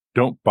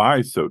 don't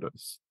buy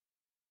sodas.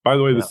 By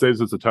the way, this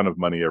saves us a ton of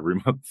money every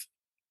month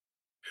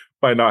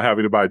by not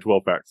having to buy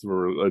 12 packs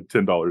for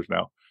 $10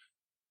 now.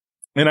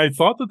 And I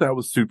thought that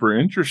was super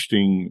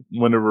interesting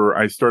whenever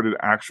I started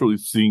actually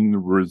seeing the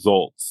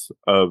results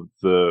of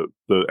the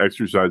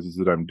exercises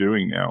that I'm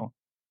doing now.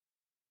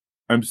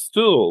 I'm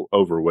still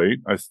overweight.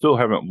 I still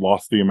haven't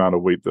lost the amount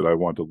of weight that I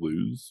want to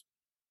lose,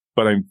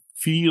 but I'm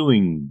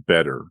feeling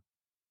better,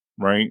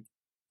 right?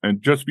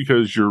 And just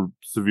because you're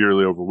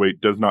severely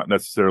overweight does not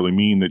necessarily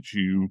mean that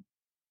you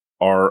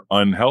are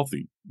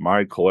unhealthy.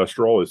 My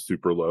cholesterol is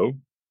super low.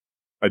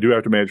 I do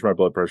have to manage my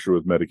blood pressure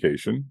with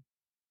medication,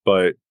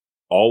 but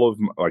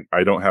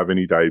I don't have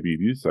any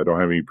diabetes. I don't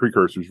have any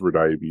precursors for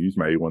diabetes.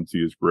 My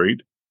A1C is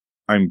great.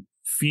 I'm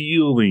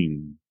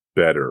feeling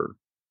better.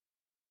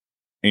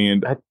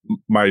 And I,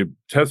 my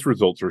test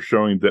results are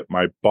showing that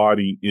my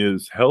body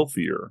is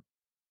healthier.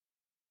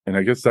 And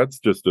I guess that's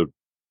just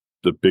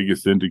the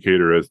biggest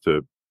indicator as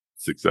to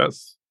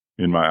success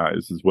in my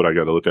eyes is what I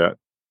got to look at.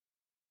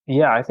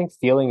 yeah, I think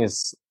feeling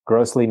is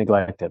grossly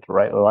neglected,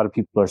 right? A lot of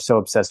people are so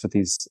obsessed with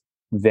these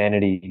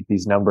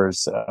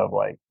numbers of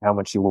like how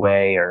much you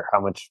weigh or how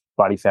much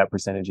body fat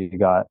percentage you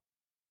got.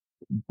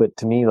 But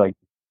to me, like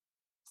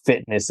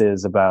fitness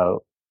is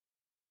about,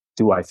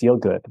 do I feel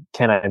good?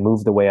 Can I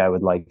move the way I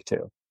would like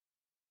to?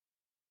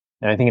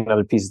 And I think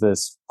another piece of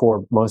this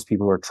for most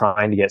people who are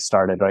trying to get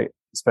started, right?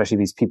 Especially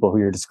these people who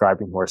you're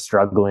describing who are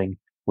struggling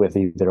with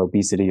either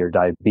obesity or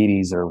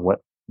diabetes or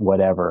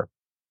whatever,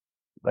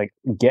 like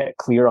get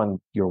clear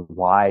on your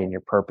why and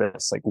your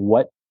purpose. Like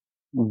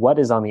what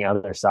is on the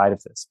other side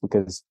of this?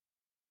 Because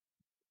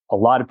a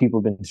lot of people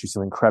have been through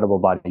some incredible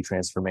body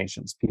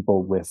transformations.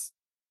 People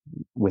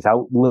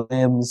without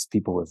limbs,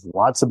 people with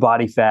lots of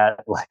body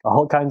fat, like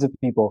all kinds of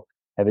people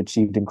have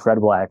achieved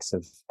incredible acts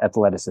of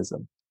athleticism.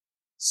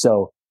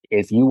 So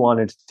if you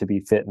wanted to be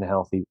fit and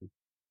healthy,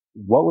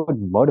 what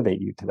would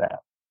motivate you to that?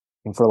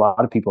 And for a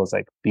lot of people, it's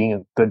like being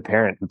a good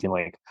parent who can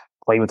like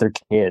play with their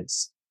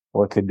kids,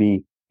 or it could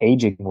be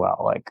aging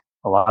well. Like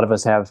a lot of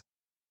us have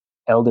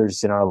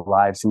elders in our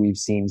lives who we've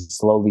seen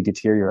slowly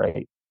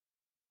deteriorate,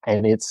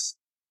 and it's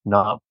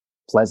not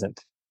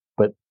pleasant.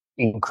 But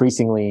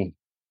increasingly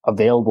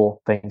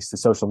available thanks to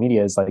social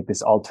media is like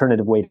this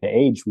alternative way to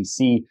age. We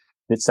see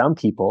that some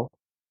people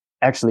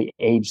actually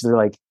age, they're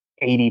like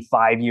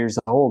 85 years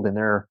old and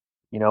they're,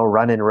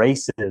 running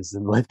races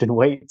and lifting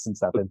weights and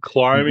stuff. And you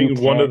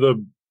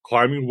can't,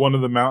 Climbing one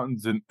of the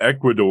mountains in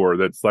Ecuador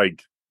that's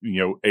like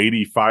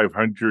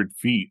 8,500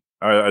 feet.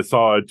 I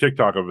saw a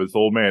TikTok of this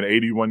old man,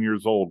 81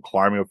 years old,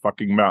 climbing a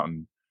fucking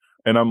mountain,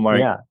 and I'm like,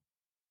 yeah,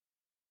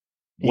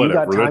 you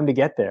got whatever. time to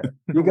get there.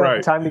 You got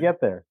Right. time to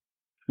get there.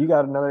 You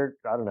got another,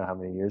 I don't know how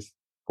many years,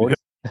 40.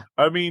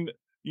 I mean,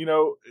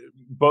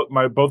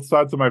 both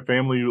sides of my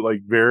family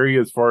like vary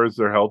as far as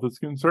their health is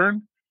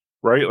concerned,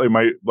 right?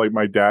 Like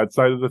my dad's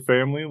side of the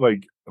family,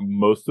 like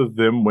most of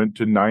them went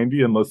to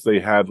 90 unless they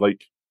had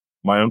like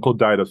my uncle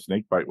died of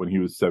snake bite when he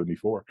was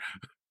 74.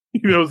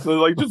 So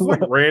like just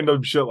like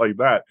random shit like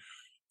that.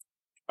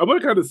 I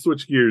want to kind of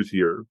switch gears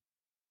here.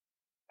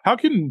 How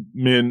can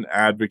men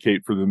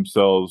advocate for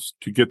themselves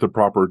to get the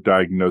proper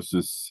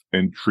diagnosis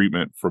and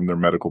treatment from their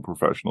medical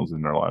professionals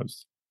in their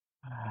lives?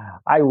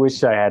 I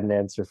wish I had an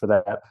answer for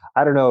that.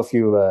 I don't know if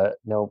you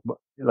know,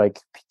 like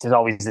there's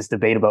always this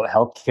debate about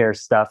healthcare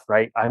stuff,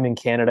 right? I'm in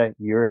Canada,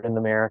 you're in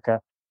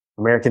America.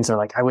 Americans are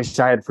like, I wish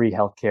I had free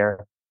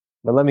healthcare.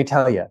 But let me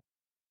tell you,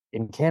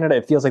 in Canada,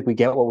 it feels like we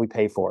get what we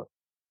pay for,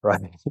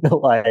 right?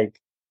 Like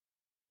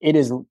it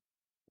is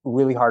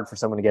really hard for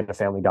someone to get a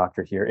family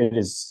doctor here. It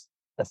is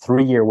a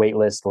 3-year wait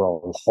list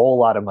or a whole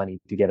lot of money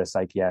to get a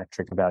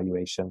psychiatric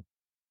evaluation.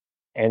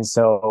 And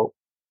so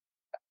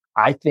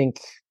I think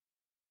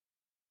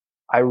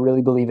I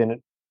really believe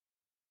in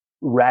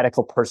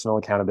radical personal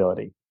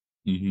accountability.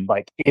 Mm-hmm.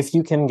 Like if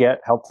you can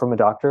get help from a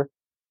doctor,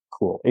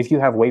 cool. If you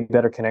have way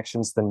better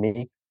connections than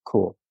me,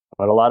 cool.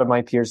 But a lot of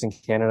my peers in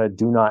Canada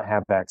do not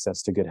have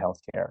access to good health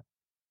care.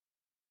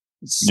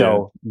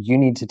 So you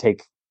need to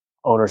take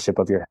ownership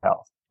of your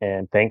health.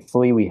 And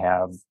thankfully we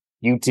have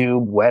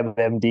YouTube,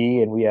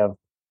 WebMD, and we have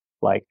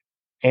like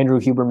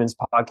Andrew Huberman's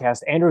podcast.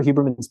 Andrew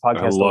Huberman's I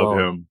podcast love alone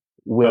him.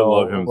 I love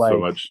will him so like,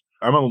 much.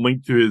 I'm gonna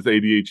link to his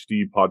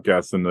ADHD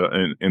podcast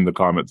in the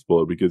comments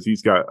below because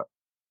he's got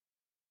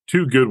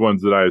two good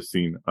ones that I've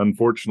seen.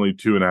 Unfortunately,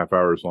 2.5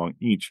 hours long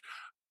each.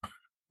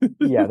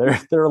 yeah,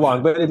 they're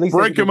long, but at least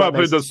Break them up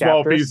nice into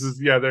small chapters. pieces.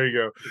 Yeah, there you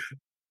go.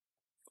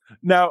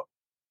 Now,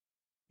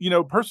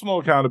 personal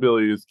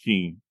accountability is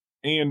key,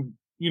 and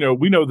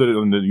we know that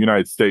in the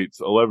United States,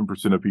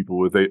 11% of people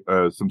with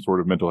some sort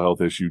of mental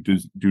health issue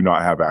do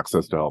not have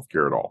access to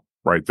healthcare at all.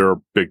 Right, they're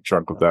a big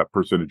chunk of that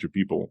percentage of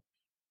people.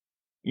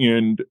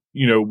 And,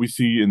 we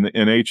see in the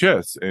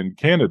NHS and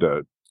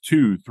Canada,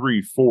 2,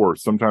 3, 4,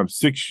 sometimes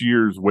 6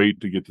 years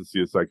wait to get to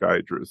see a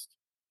psychiatrist.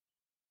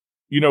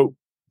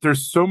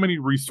 There's so many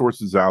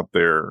resources out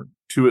there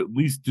to at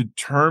least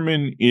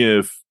determine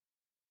if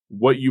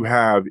what you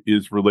have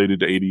is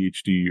related to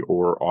ADHD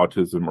or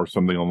autism or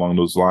something along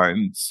those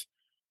lines,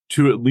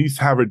 to at least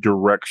have a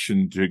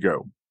direction to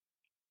go.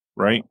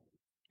 Right.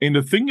 And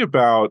the thing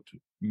about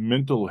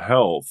mental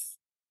health,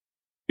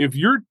 if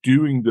you're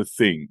doing the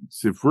things,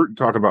 if we're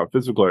talking about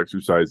physical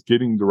exercise,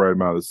 getting the right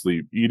amount of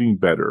sleep, eating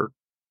better,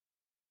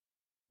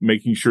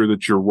 making sure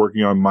that you're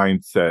working on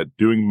mindset,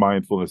 doing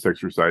mindfulness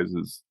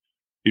exercises,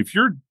 if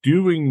you're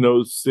doing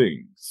those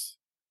things,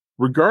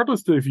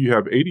 regardless of if you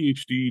have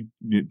ADHD,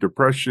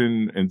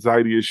 depression,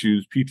 anxiety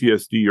issues,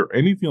 PTSD, or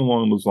anything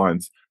along those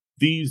lines,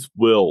 these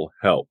will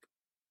help.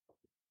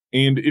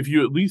 And if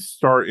you at least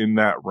start in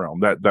that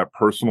realm, that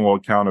personal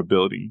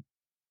accountability,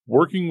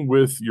 working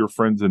with your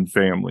friends and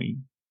family,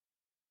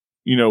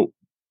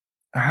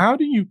 how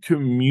do you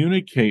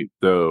communicate,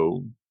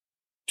 though,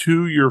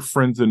 to your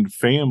friends and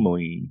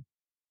family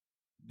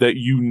that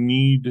you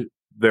need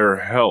their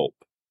help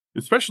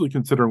especially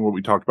considering what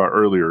we talked about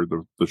earlier,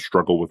 the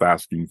struggle with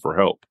asking for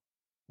help.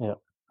 Yeah.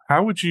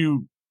 How would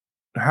you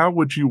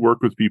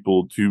work with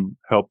people to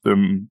help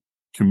them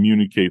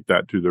communicate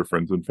that to their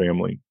friends and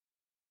family?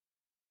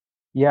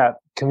 Yeah,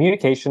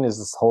 communication is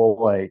this whole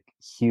like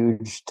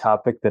huge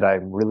topic that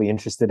I'm really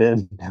interested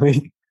in. I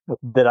mean,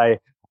 that I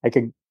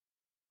could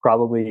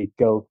probably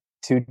go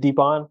too deep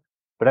on,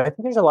 but I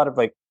think there's a lot of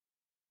like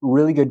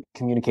really good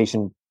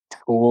communication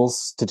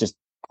tools to just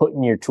put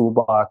in your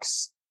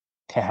toolbox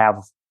to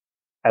have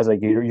as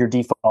like your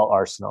default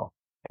arsenal.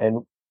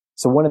 And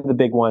so one of the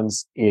big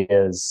ones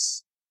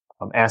is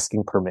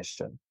asking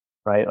permission,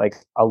 right? Like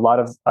a lot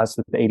of us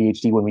with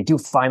ADHD, when we do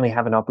finally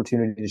have an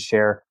opportunity to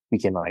share, we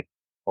can like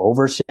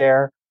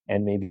overshare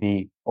and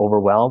maybe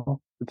overwhelm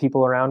the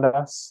people around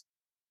us,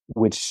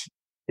 which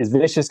is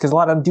vicious because a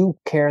lot of them do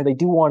care. They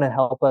do want to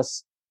help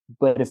us.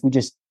 But if we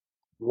just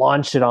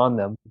launch it on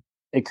them,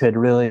 it could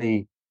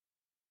really,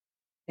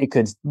 it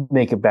could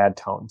make a bad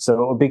tone.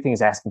 So a big thing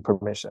is asking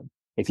permission.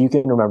 If you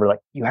can remember, like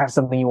you have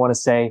something you want to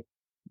say,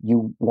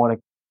 you want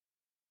to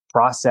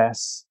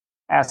process,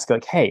 ask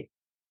like, hey,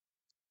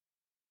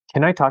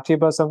 can I talk to you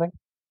about something?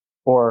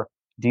 Or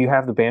do you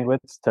have the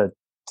bandwidth to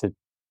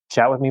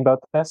chat with me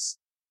about this?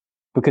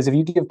 Because if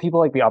you give people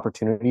like the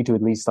opportunity to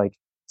at least like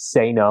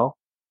say no,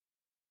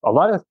 a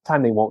lot of the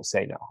time they won't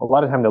say no. A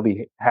lot of the time they'll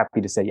be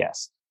happy to say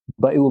yes.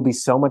 But it will be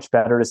so much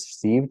better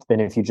received than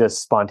if you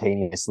just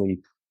spontaneously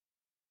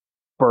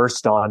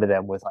burst onto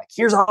them with like,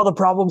 here's all the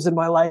problems in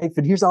my life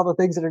and here's all the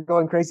things that are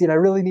going crazy and I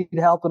really need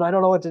help and I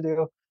don't know what to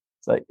do.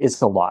 It's like,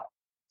 it's a lot.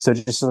 So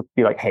just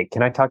be like, hey,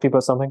 can I talk to you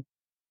about something?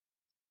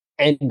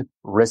 And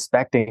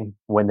respecting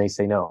when they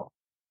say no,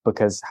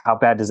 because how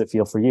bad does it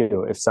feel for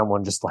you if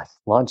someone just like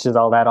launches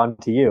all that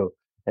onto you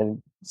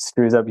and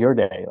screws up your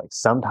day? Like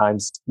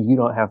sometimes you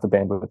don't have the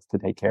bandwidth to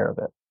take care of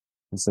it.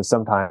 And so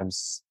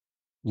sometimes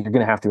you're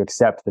going to have to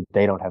accept that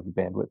they don't have the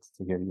bandwidth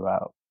to hear you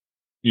out.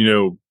 You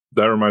know,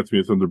 that reminds me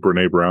of something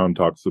Brene Brown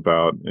talks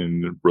about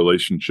in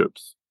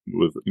relationships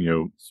with,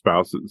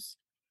 spouses.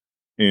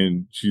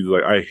 And she's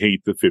like, I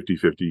hate the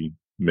 50-50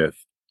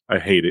 myth. I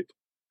hate it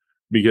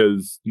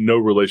because no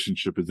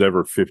relationship is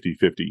ever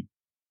 50-50,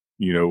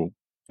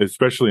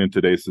 especially in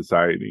today's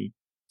society.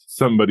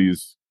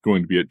 Somebody's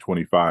going to be at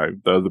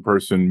 25. The other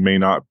person may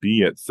not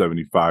be at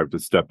 75 to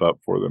step up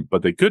for them,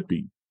 but they could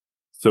be.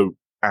 So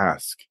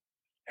ask,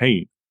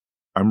 hey,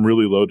 I'm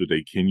really low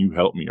today. Can you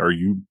help me?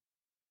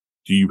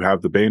 Do you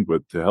have the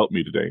bandwidth to help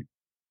me today?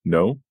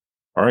 No?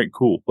 All right,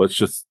 cool. Let's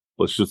just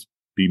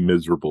be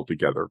miserable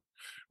together.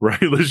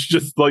 Right? Let's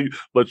just like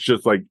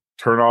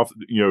turn off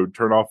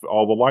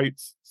all the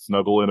lights,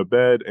 snuggle in a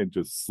bed and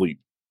just sleep.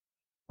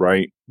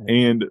 Right?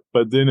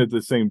 But then at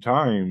the same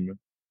time,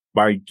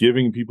 by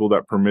giving people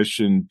that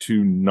permission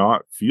to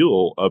not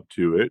feel up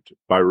to it,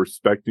 by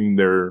respecting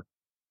their,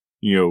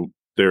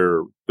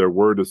 their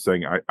word of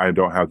saying, I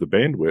don't have the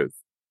bandwidth.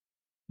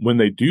 When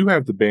they do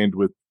have the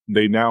bandwidth,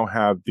 they now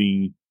have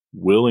the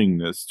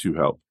willingness to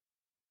help,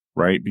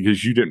 right?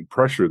 Because you didn't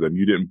pressure them,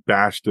 you didn't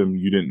bash them,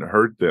 you didn't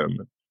hurt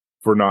them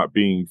for not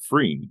being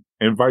free,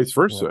 and vice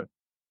versa,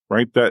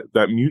 right?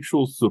 That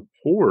mutual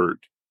support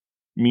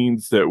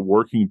means that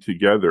working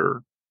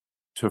together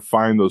to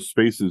find those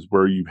spaces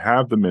where you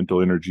have the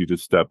mental energy to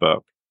step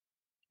up.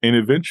 And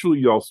eventually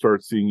y'all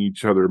start seeing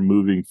each other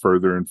moving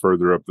further and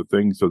further up the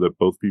thing so that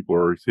both people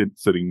are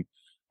sitting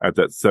at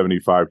that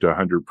 75 to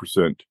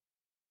 100%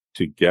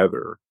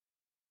 together,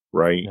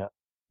 right?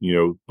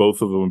 Yeah.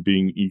 Both of them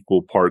being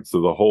equal parts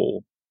of the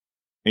whole.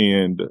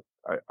 And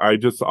I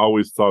just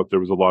always thought there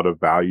was a lot of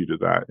value to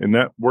that. And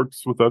that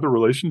works with other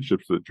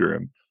relationships that you're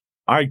in.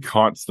 I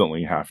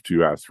constantly have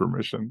to ask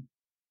permission,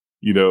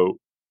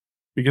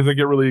 because I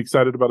get really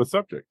excited about a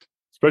subject,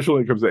 especially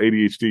when it comes to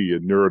ADHD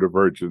and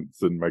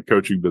neurodivergence and my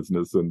coaching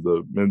business and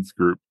the men's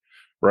group,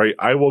 right?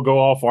 I will go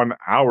off on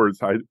hours.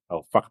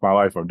 Oh, fuck my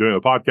life. I'm doing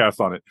a podcast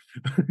on it.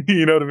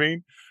 You know what I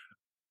mean?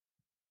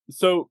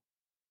 So,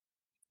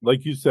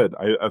 like you said,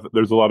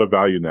 there's a lot of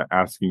value in that,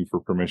 asking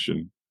for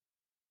permission.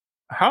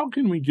 How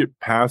can we get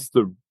past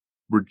the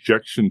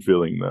rejection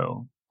feeling,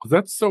 though? Because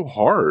that's so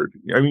hard.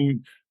 I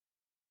mean,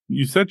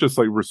 you said just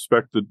like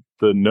respect the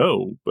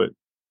no, but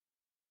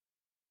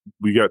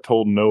we got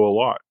told no a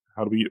lot.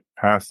 How do we get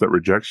past that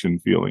rejection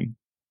feeling?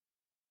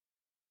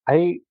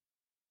 I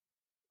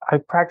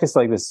practice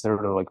like this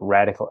sort of like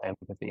radical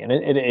empathy, and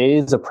it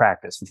is a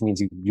practice, which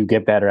means you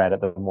get better at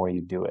it the more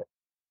you do it.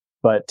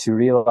 But to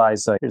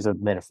realize, like, here's a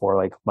metaphor,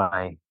 like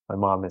my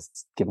mom has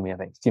given me, I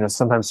think,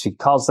 sometimes she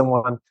calls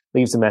someone,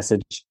 leaves a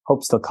message,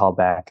 hopes they'll call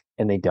back,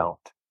 and they don't.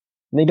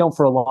 And they don't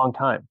for a long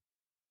time.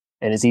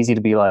 And it's easy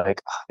to be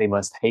like, oh, they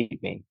must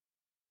hate me.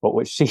 But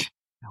what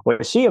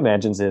she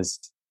imagines is,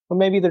 well,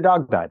 maybe their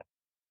dog died.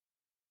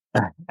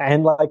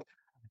 And like,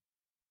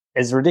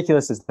 as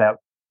ridiculous as that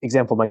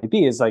example might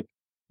be, is like,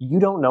 you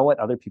don't know what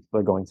other people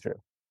are going through.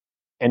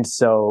 And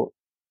so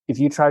if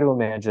you try to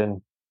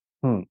imagine,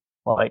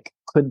 like,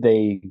 could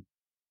they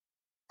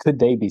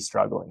be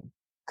struggling?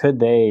 Could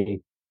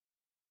they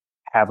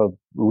have a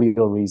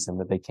legal reason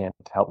that they can't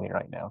help me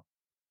right now?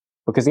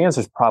 Because the answer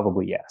is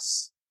probably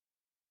yes.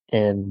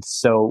 And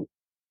so,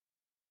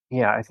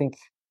 yeah, I think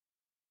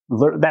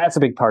that's a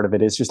big part of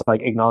it, is just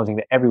like acknowledging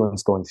that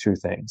everyone's going through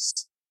things.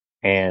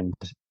 And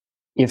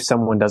if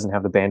someone doesn't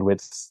have the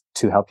bandwidth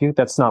to help you,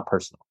 that's not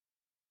personal.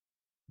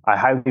 I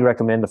highly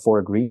recommend The Four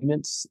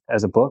Agreements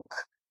as a book.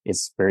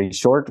 It's very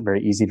short,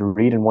 very easy to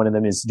read. And one of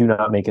them is do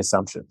not make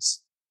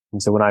assumptions.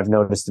 And so when I've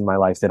noticed in my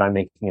life that I'm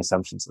making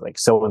assumptions like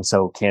so and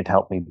so can't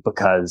help me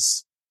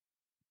because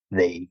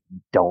they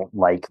don't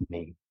like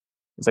me,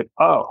 it's like,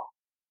 oh,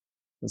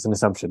 it's an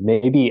assumption.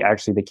 Maybe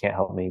actually they can't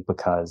help me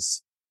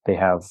because they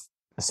have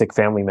a sick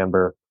family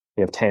member.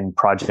 They have 10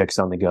 projects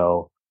on the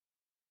go.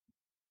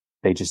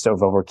 They just have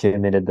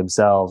overcommitted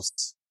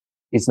themselves.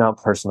 It's not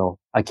personal.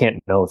 I can't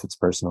know if it's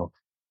personal.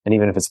 And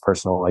even if it's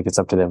personal, like, it's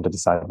up to them to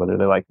decide whether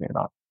they like me or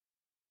not.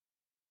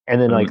 And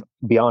then, like,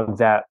 beyond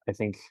that, I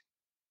think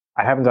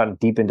I haven't gotten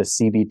deep into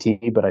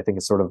CBT, but I think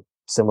it's sort of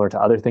similar to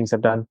other things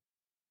I've done,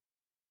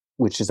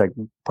 which is like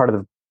part of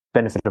the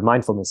benefit of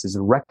mindfulness is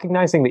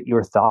recognizing that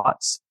your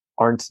thoughts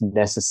aren't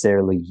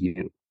necessarily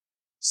you.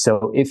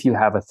 So if you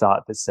have a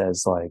thought that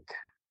says like,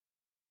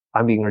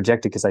 I'm being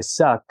rejected because I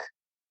suck,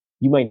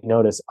 you might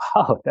notice,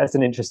 oh, that's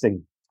an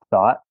interesting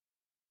thought,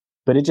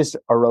 but it just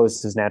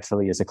arose as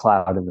naturally as a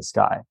cloud in the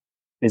sky.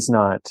 It's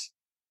not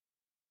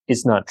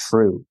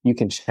true. You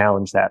can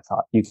challenge that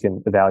thought. You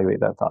can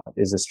evaluate that thought.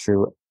 Is this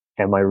true?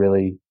 Am I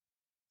really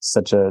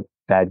such a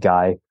bad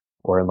guy,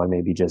 or am I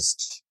maybe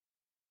just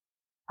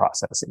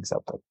processing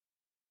something?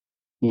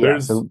 Yeah.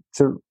 So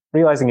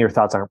realizing your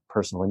thoughts aren't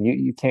personal and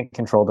you can't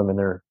control them, and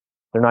they're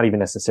not even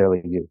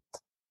necessarily you.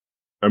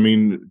 I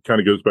mean, it kind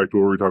of goes back to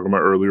what we were talking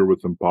about earlier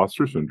with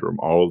imposter syndrome.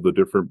 All of the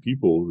different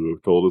people who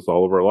have told us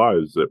all of our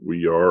lives that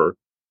we're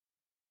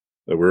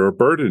a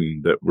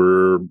burden, that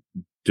we're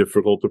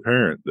difficult to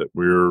parent, that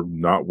we're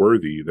not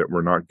worthy, that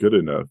we're not good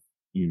enough.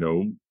 You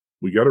know,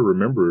 we got to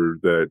remember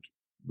that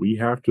we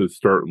have to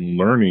start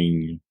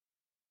learning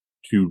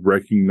to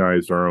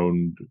recognize our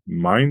own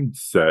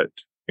mindset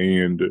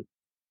and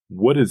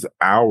what is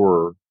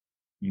our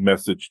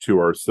message to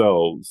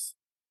ourselves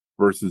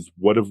versus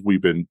what have we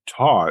been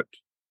taught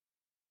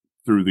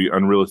through the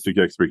unrealistic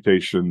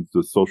expectations,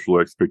 the social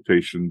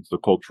expectations, the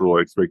cultural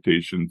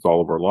expectations all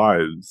of our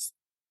lives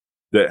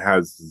that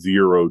has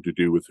zero to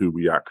do with who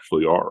we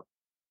actually are.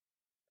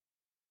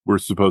 We're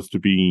supposed to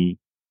be,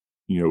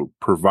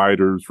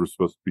 providers. We're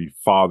supposed to be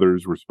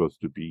fathers. We're supposed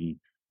to be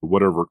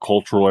whatever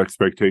cultural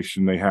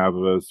expectation they have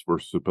of us. We're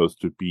supposed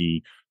to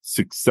be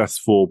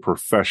successful,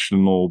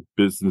 professional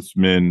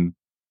businessmen,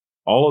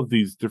 all of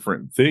these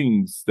different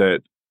things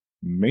that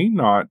may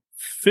not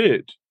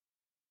fit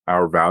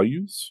our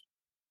values.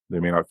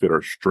 They may not fit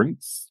our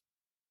strengths.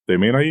 They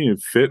may not even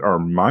fit our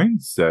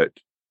mindset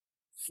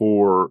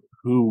for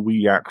who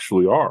we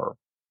actually are.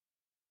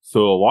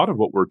 So a lot of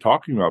what we're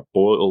talking about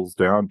boils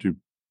down to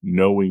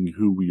knowing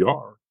who we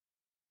are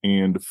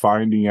and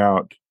finding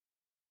out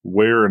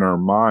where in our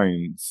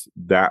minds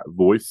that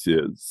voice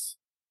is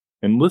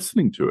and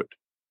listening to it.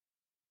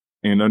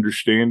 And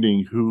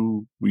understanding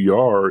who we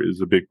are is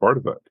a big part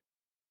of that,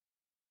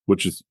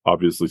 which is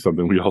obviously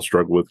something we all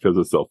struggle with because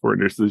of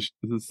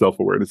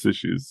self-awareness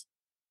issues.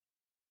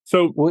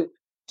 So, well,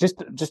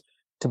 just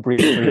to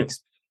briefly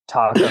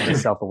talk on the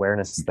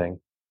self-awareness thing,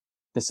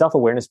 the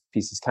self-awareness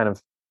piece is kind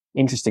of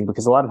interesting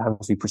because a lot of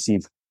times we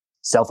perceive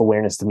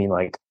self-awareness to mean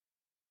like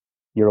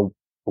your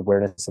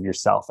awareness of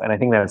yourself, and I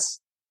think that's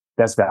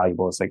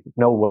valuable. It's like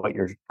know what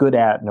you're good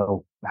at,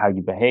 know how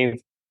you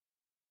behave.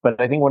 But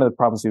I think one of the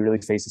problems we really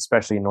face,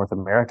 especially in North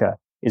America,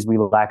 is we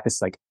lack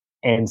this like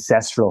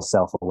ancestral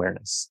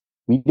self-awareness.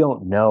 We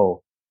don't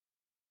know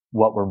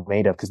what we're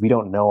made of because we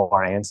don't know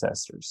our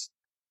ancestors.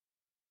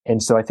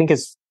 And so I think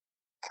it's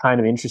kind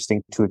of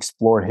interesting to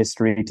explore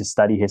history, to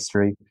study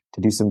history,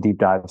 to do some deep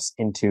dives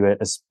into it,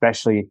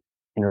 especially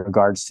in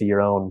regards to your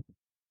own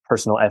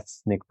personal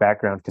ethnic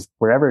background, because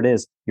wherever it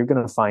is, you're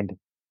going to find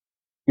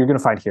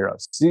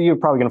heroes. So you're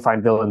probably going to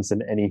find villains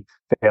in any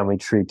family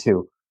tree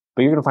too,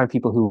 but you're going to find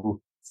people who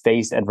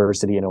faced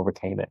adversity and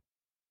overcame it.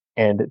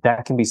 And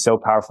that can be so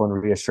powerful and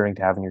reassuring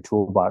to have in your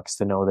toolbox,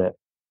 to know that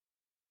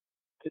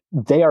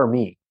they are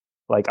me.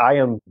 Like I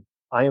am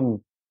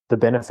the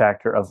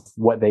benefactor of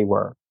what they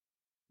were,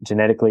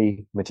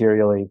 genetically,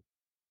 materially.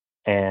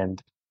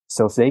 And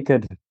so if they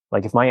could,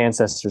 like, if my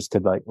ancestors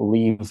could like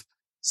leave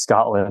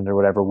Scotland or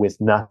whatever with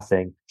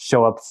nothing,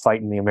 show up,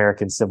 fight in the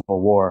American Civil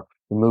War,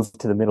 and move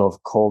to the middle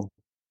of cold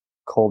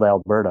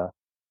Alberta,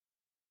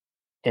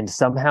 and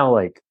somehow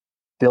like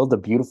build a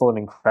beautiful and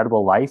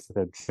incredible life with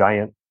a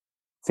giant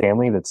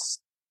family that's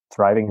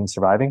thriving and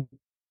surviving,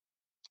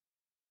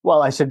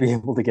 well, I should be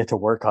able to get to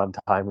work on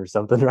time or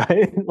something,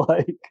 right?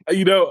 Like,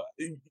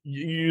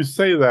 you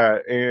say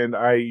that, and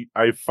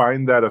I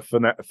find that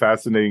a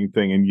fascinating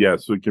thing. And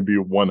yes, it can be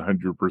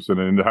 100% an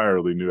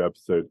entirely new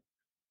episode.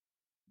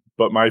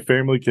 But my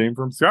family came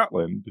from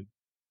Scotland,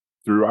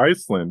 through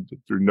Iceland,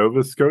 through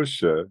Nova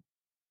Scotia,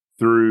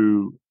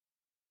 through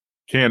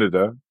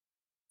Canada,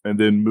 and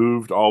then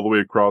moved all the way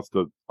across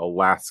to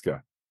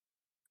Alaska.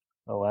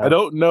 oh wow. I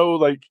don't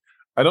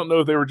know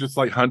if they were just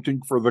like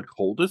hunting for the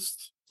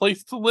coldest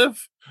place to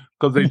live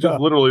because they just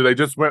literally they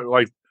just went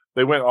like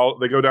they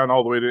go down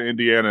all the way to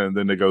Indiana and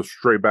then they go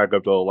straight back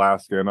up to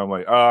Alaska. And I'm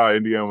like,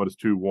 Indiana was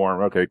too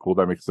warm. Okay, cool,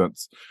 that makes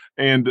sense.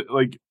 And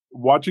like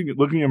looking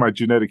at my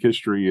genetic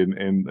history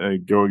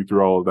and going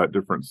through all of that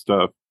different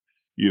stuff.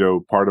 You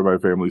know, part of my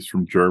family's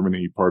from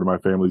Germany, part of my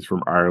family's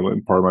from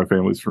Ireland, part of my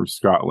family's from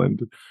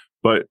Scotland.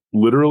 But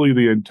literally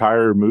the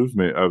entire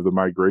movement of the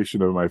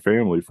migration of my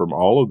family from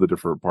all of the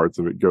different parts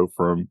of it go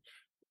from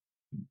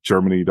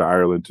Germany to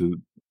Ireland to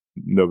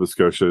Nova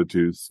Scotia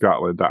to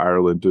Scotland to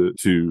Ireland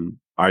to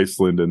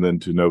Iceland and then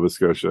to Nova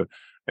Scotia.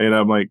 And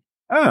I'm like,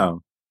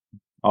 oh,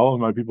 all of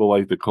my people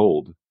like the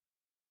cold.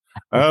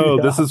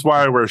 Oh, This is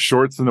why I wear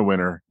shorts in the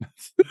winter.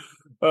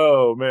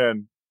 Oh,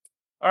 man.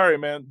 All right,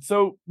 man.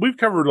 So we've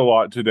covered a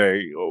lot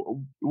today.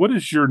 What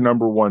is your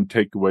number one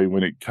takeaway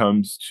when it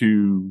comes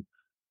to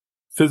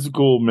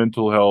physical,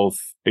 mental health,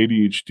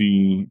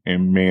 ADHD,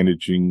 and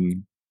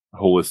managing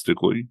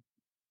holistically?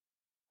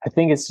 I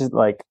think it's just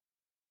like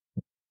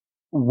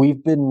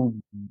we've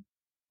been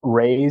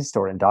raised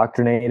or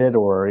indoctrinated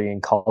or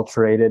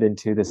enculturated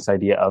into this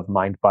idea of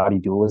mind-body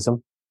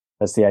dualism.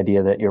 That's the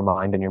idea that your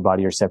mind and your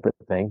body are separate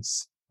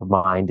things. The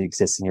mind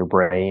exists in your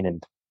brain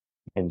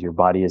and your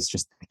body is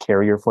just the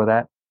carrier for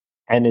that.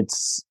 And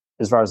it's,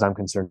 as far as I'm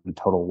concerned, a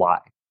total lie,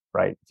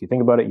 right? If you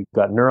think about it, you've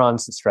got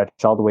neurons that stretch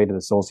all the way to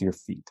the soles of your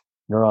feet.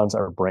 Neurons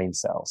are brain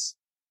cells.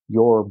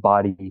 Your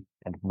body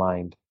and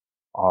mind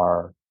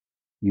are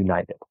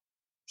united.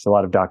 There's a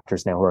lot of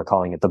doctors now who are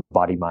calling it the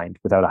body-mind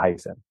without a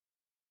hyphen.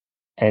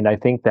 And I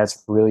think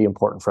that's really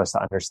important for us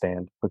to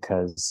understand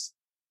because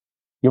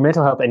your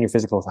mental health and your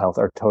physical health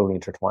are totally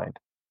intertwined.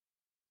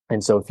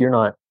 And so if you're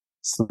not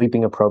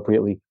sleeping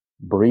appropriately,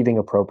 breathing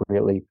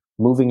appropriately,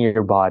 moving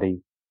your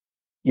body,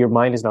 your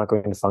mind is not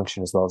going to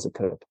function as well as it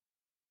could.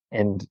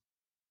 And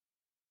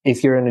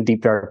if you're in a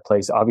deep, dark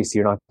place, obviously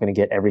you're not going to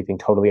get everything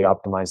totally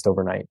optimized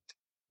overnight.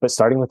 But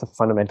starting with the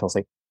fundamentals,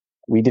 like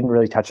we didn't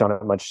really touch on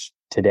it much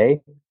today,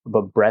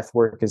 but breath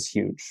work is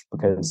huge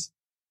because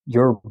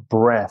your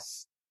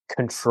breath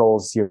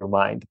controls your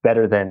mind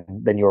better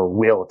than your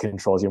will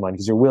controls your mind,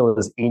 because your will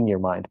is in your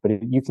mind. But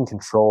if you can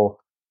control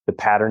the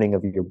patterning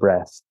of your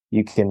breath,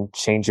 you can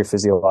change your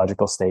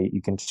physiological state,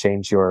 you can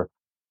change your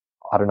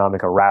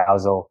autonomic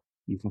arousal,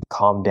 you can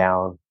calm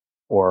down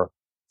or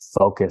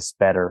focus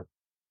better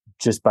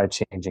just by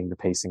changing the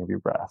pacing of your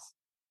breath.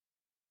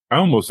 I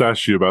almost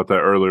asked you about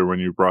that earlier when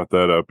you brought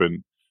that up.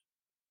 And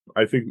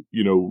I think,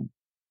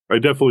 I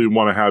definitely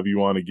want to have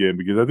you on again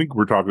because I think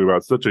we're talking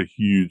about such a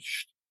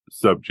huge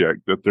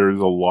subject that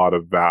there's a lot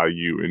of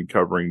value in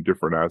covering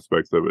different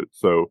aspects of it.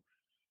 So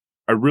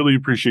I really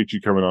appreciate you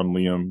coming on,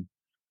 Liam.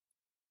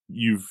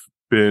 You've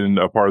been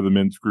a part of the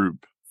men's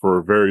group for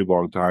a very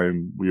long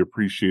time. We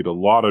appreciate a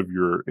lot of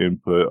your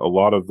input, a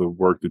lot of the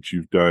work that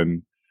you've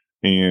done,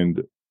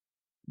 and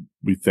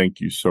we thank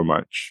you so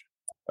much.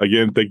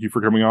 Again, thank you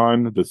for coming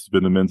on. This has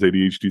been the Men's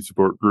ADHD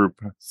Support Group,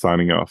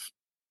 signing off.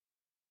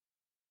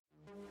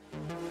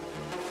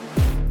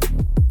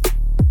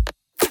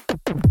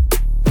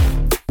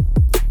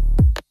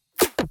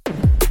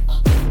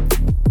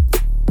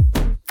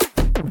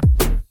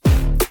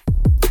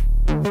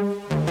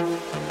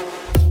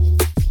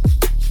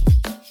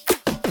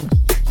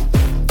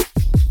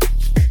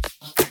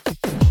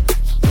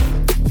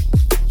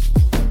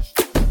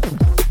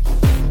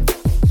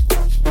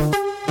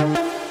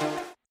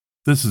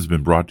 This has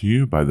been brought to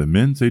you by the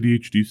Men's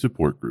ADHD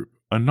Support Group,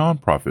 a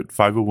nonprofit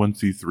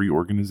 501c3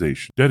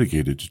 organization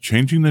dedicated to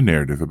changing the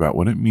narrative about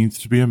what it means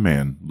to be a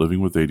man living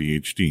with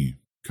ADHD.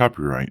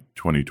 Copyright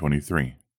 2023.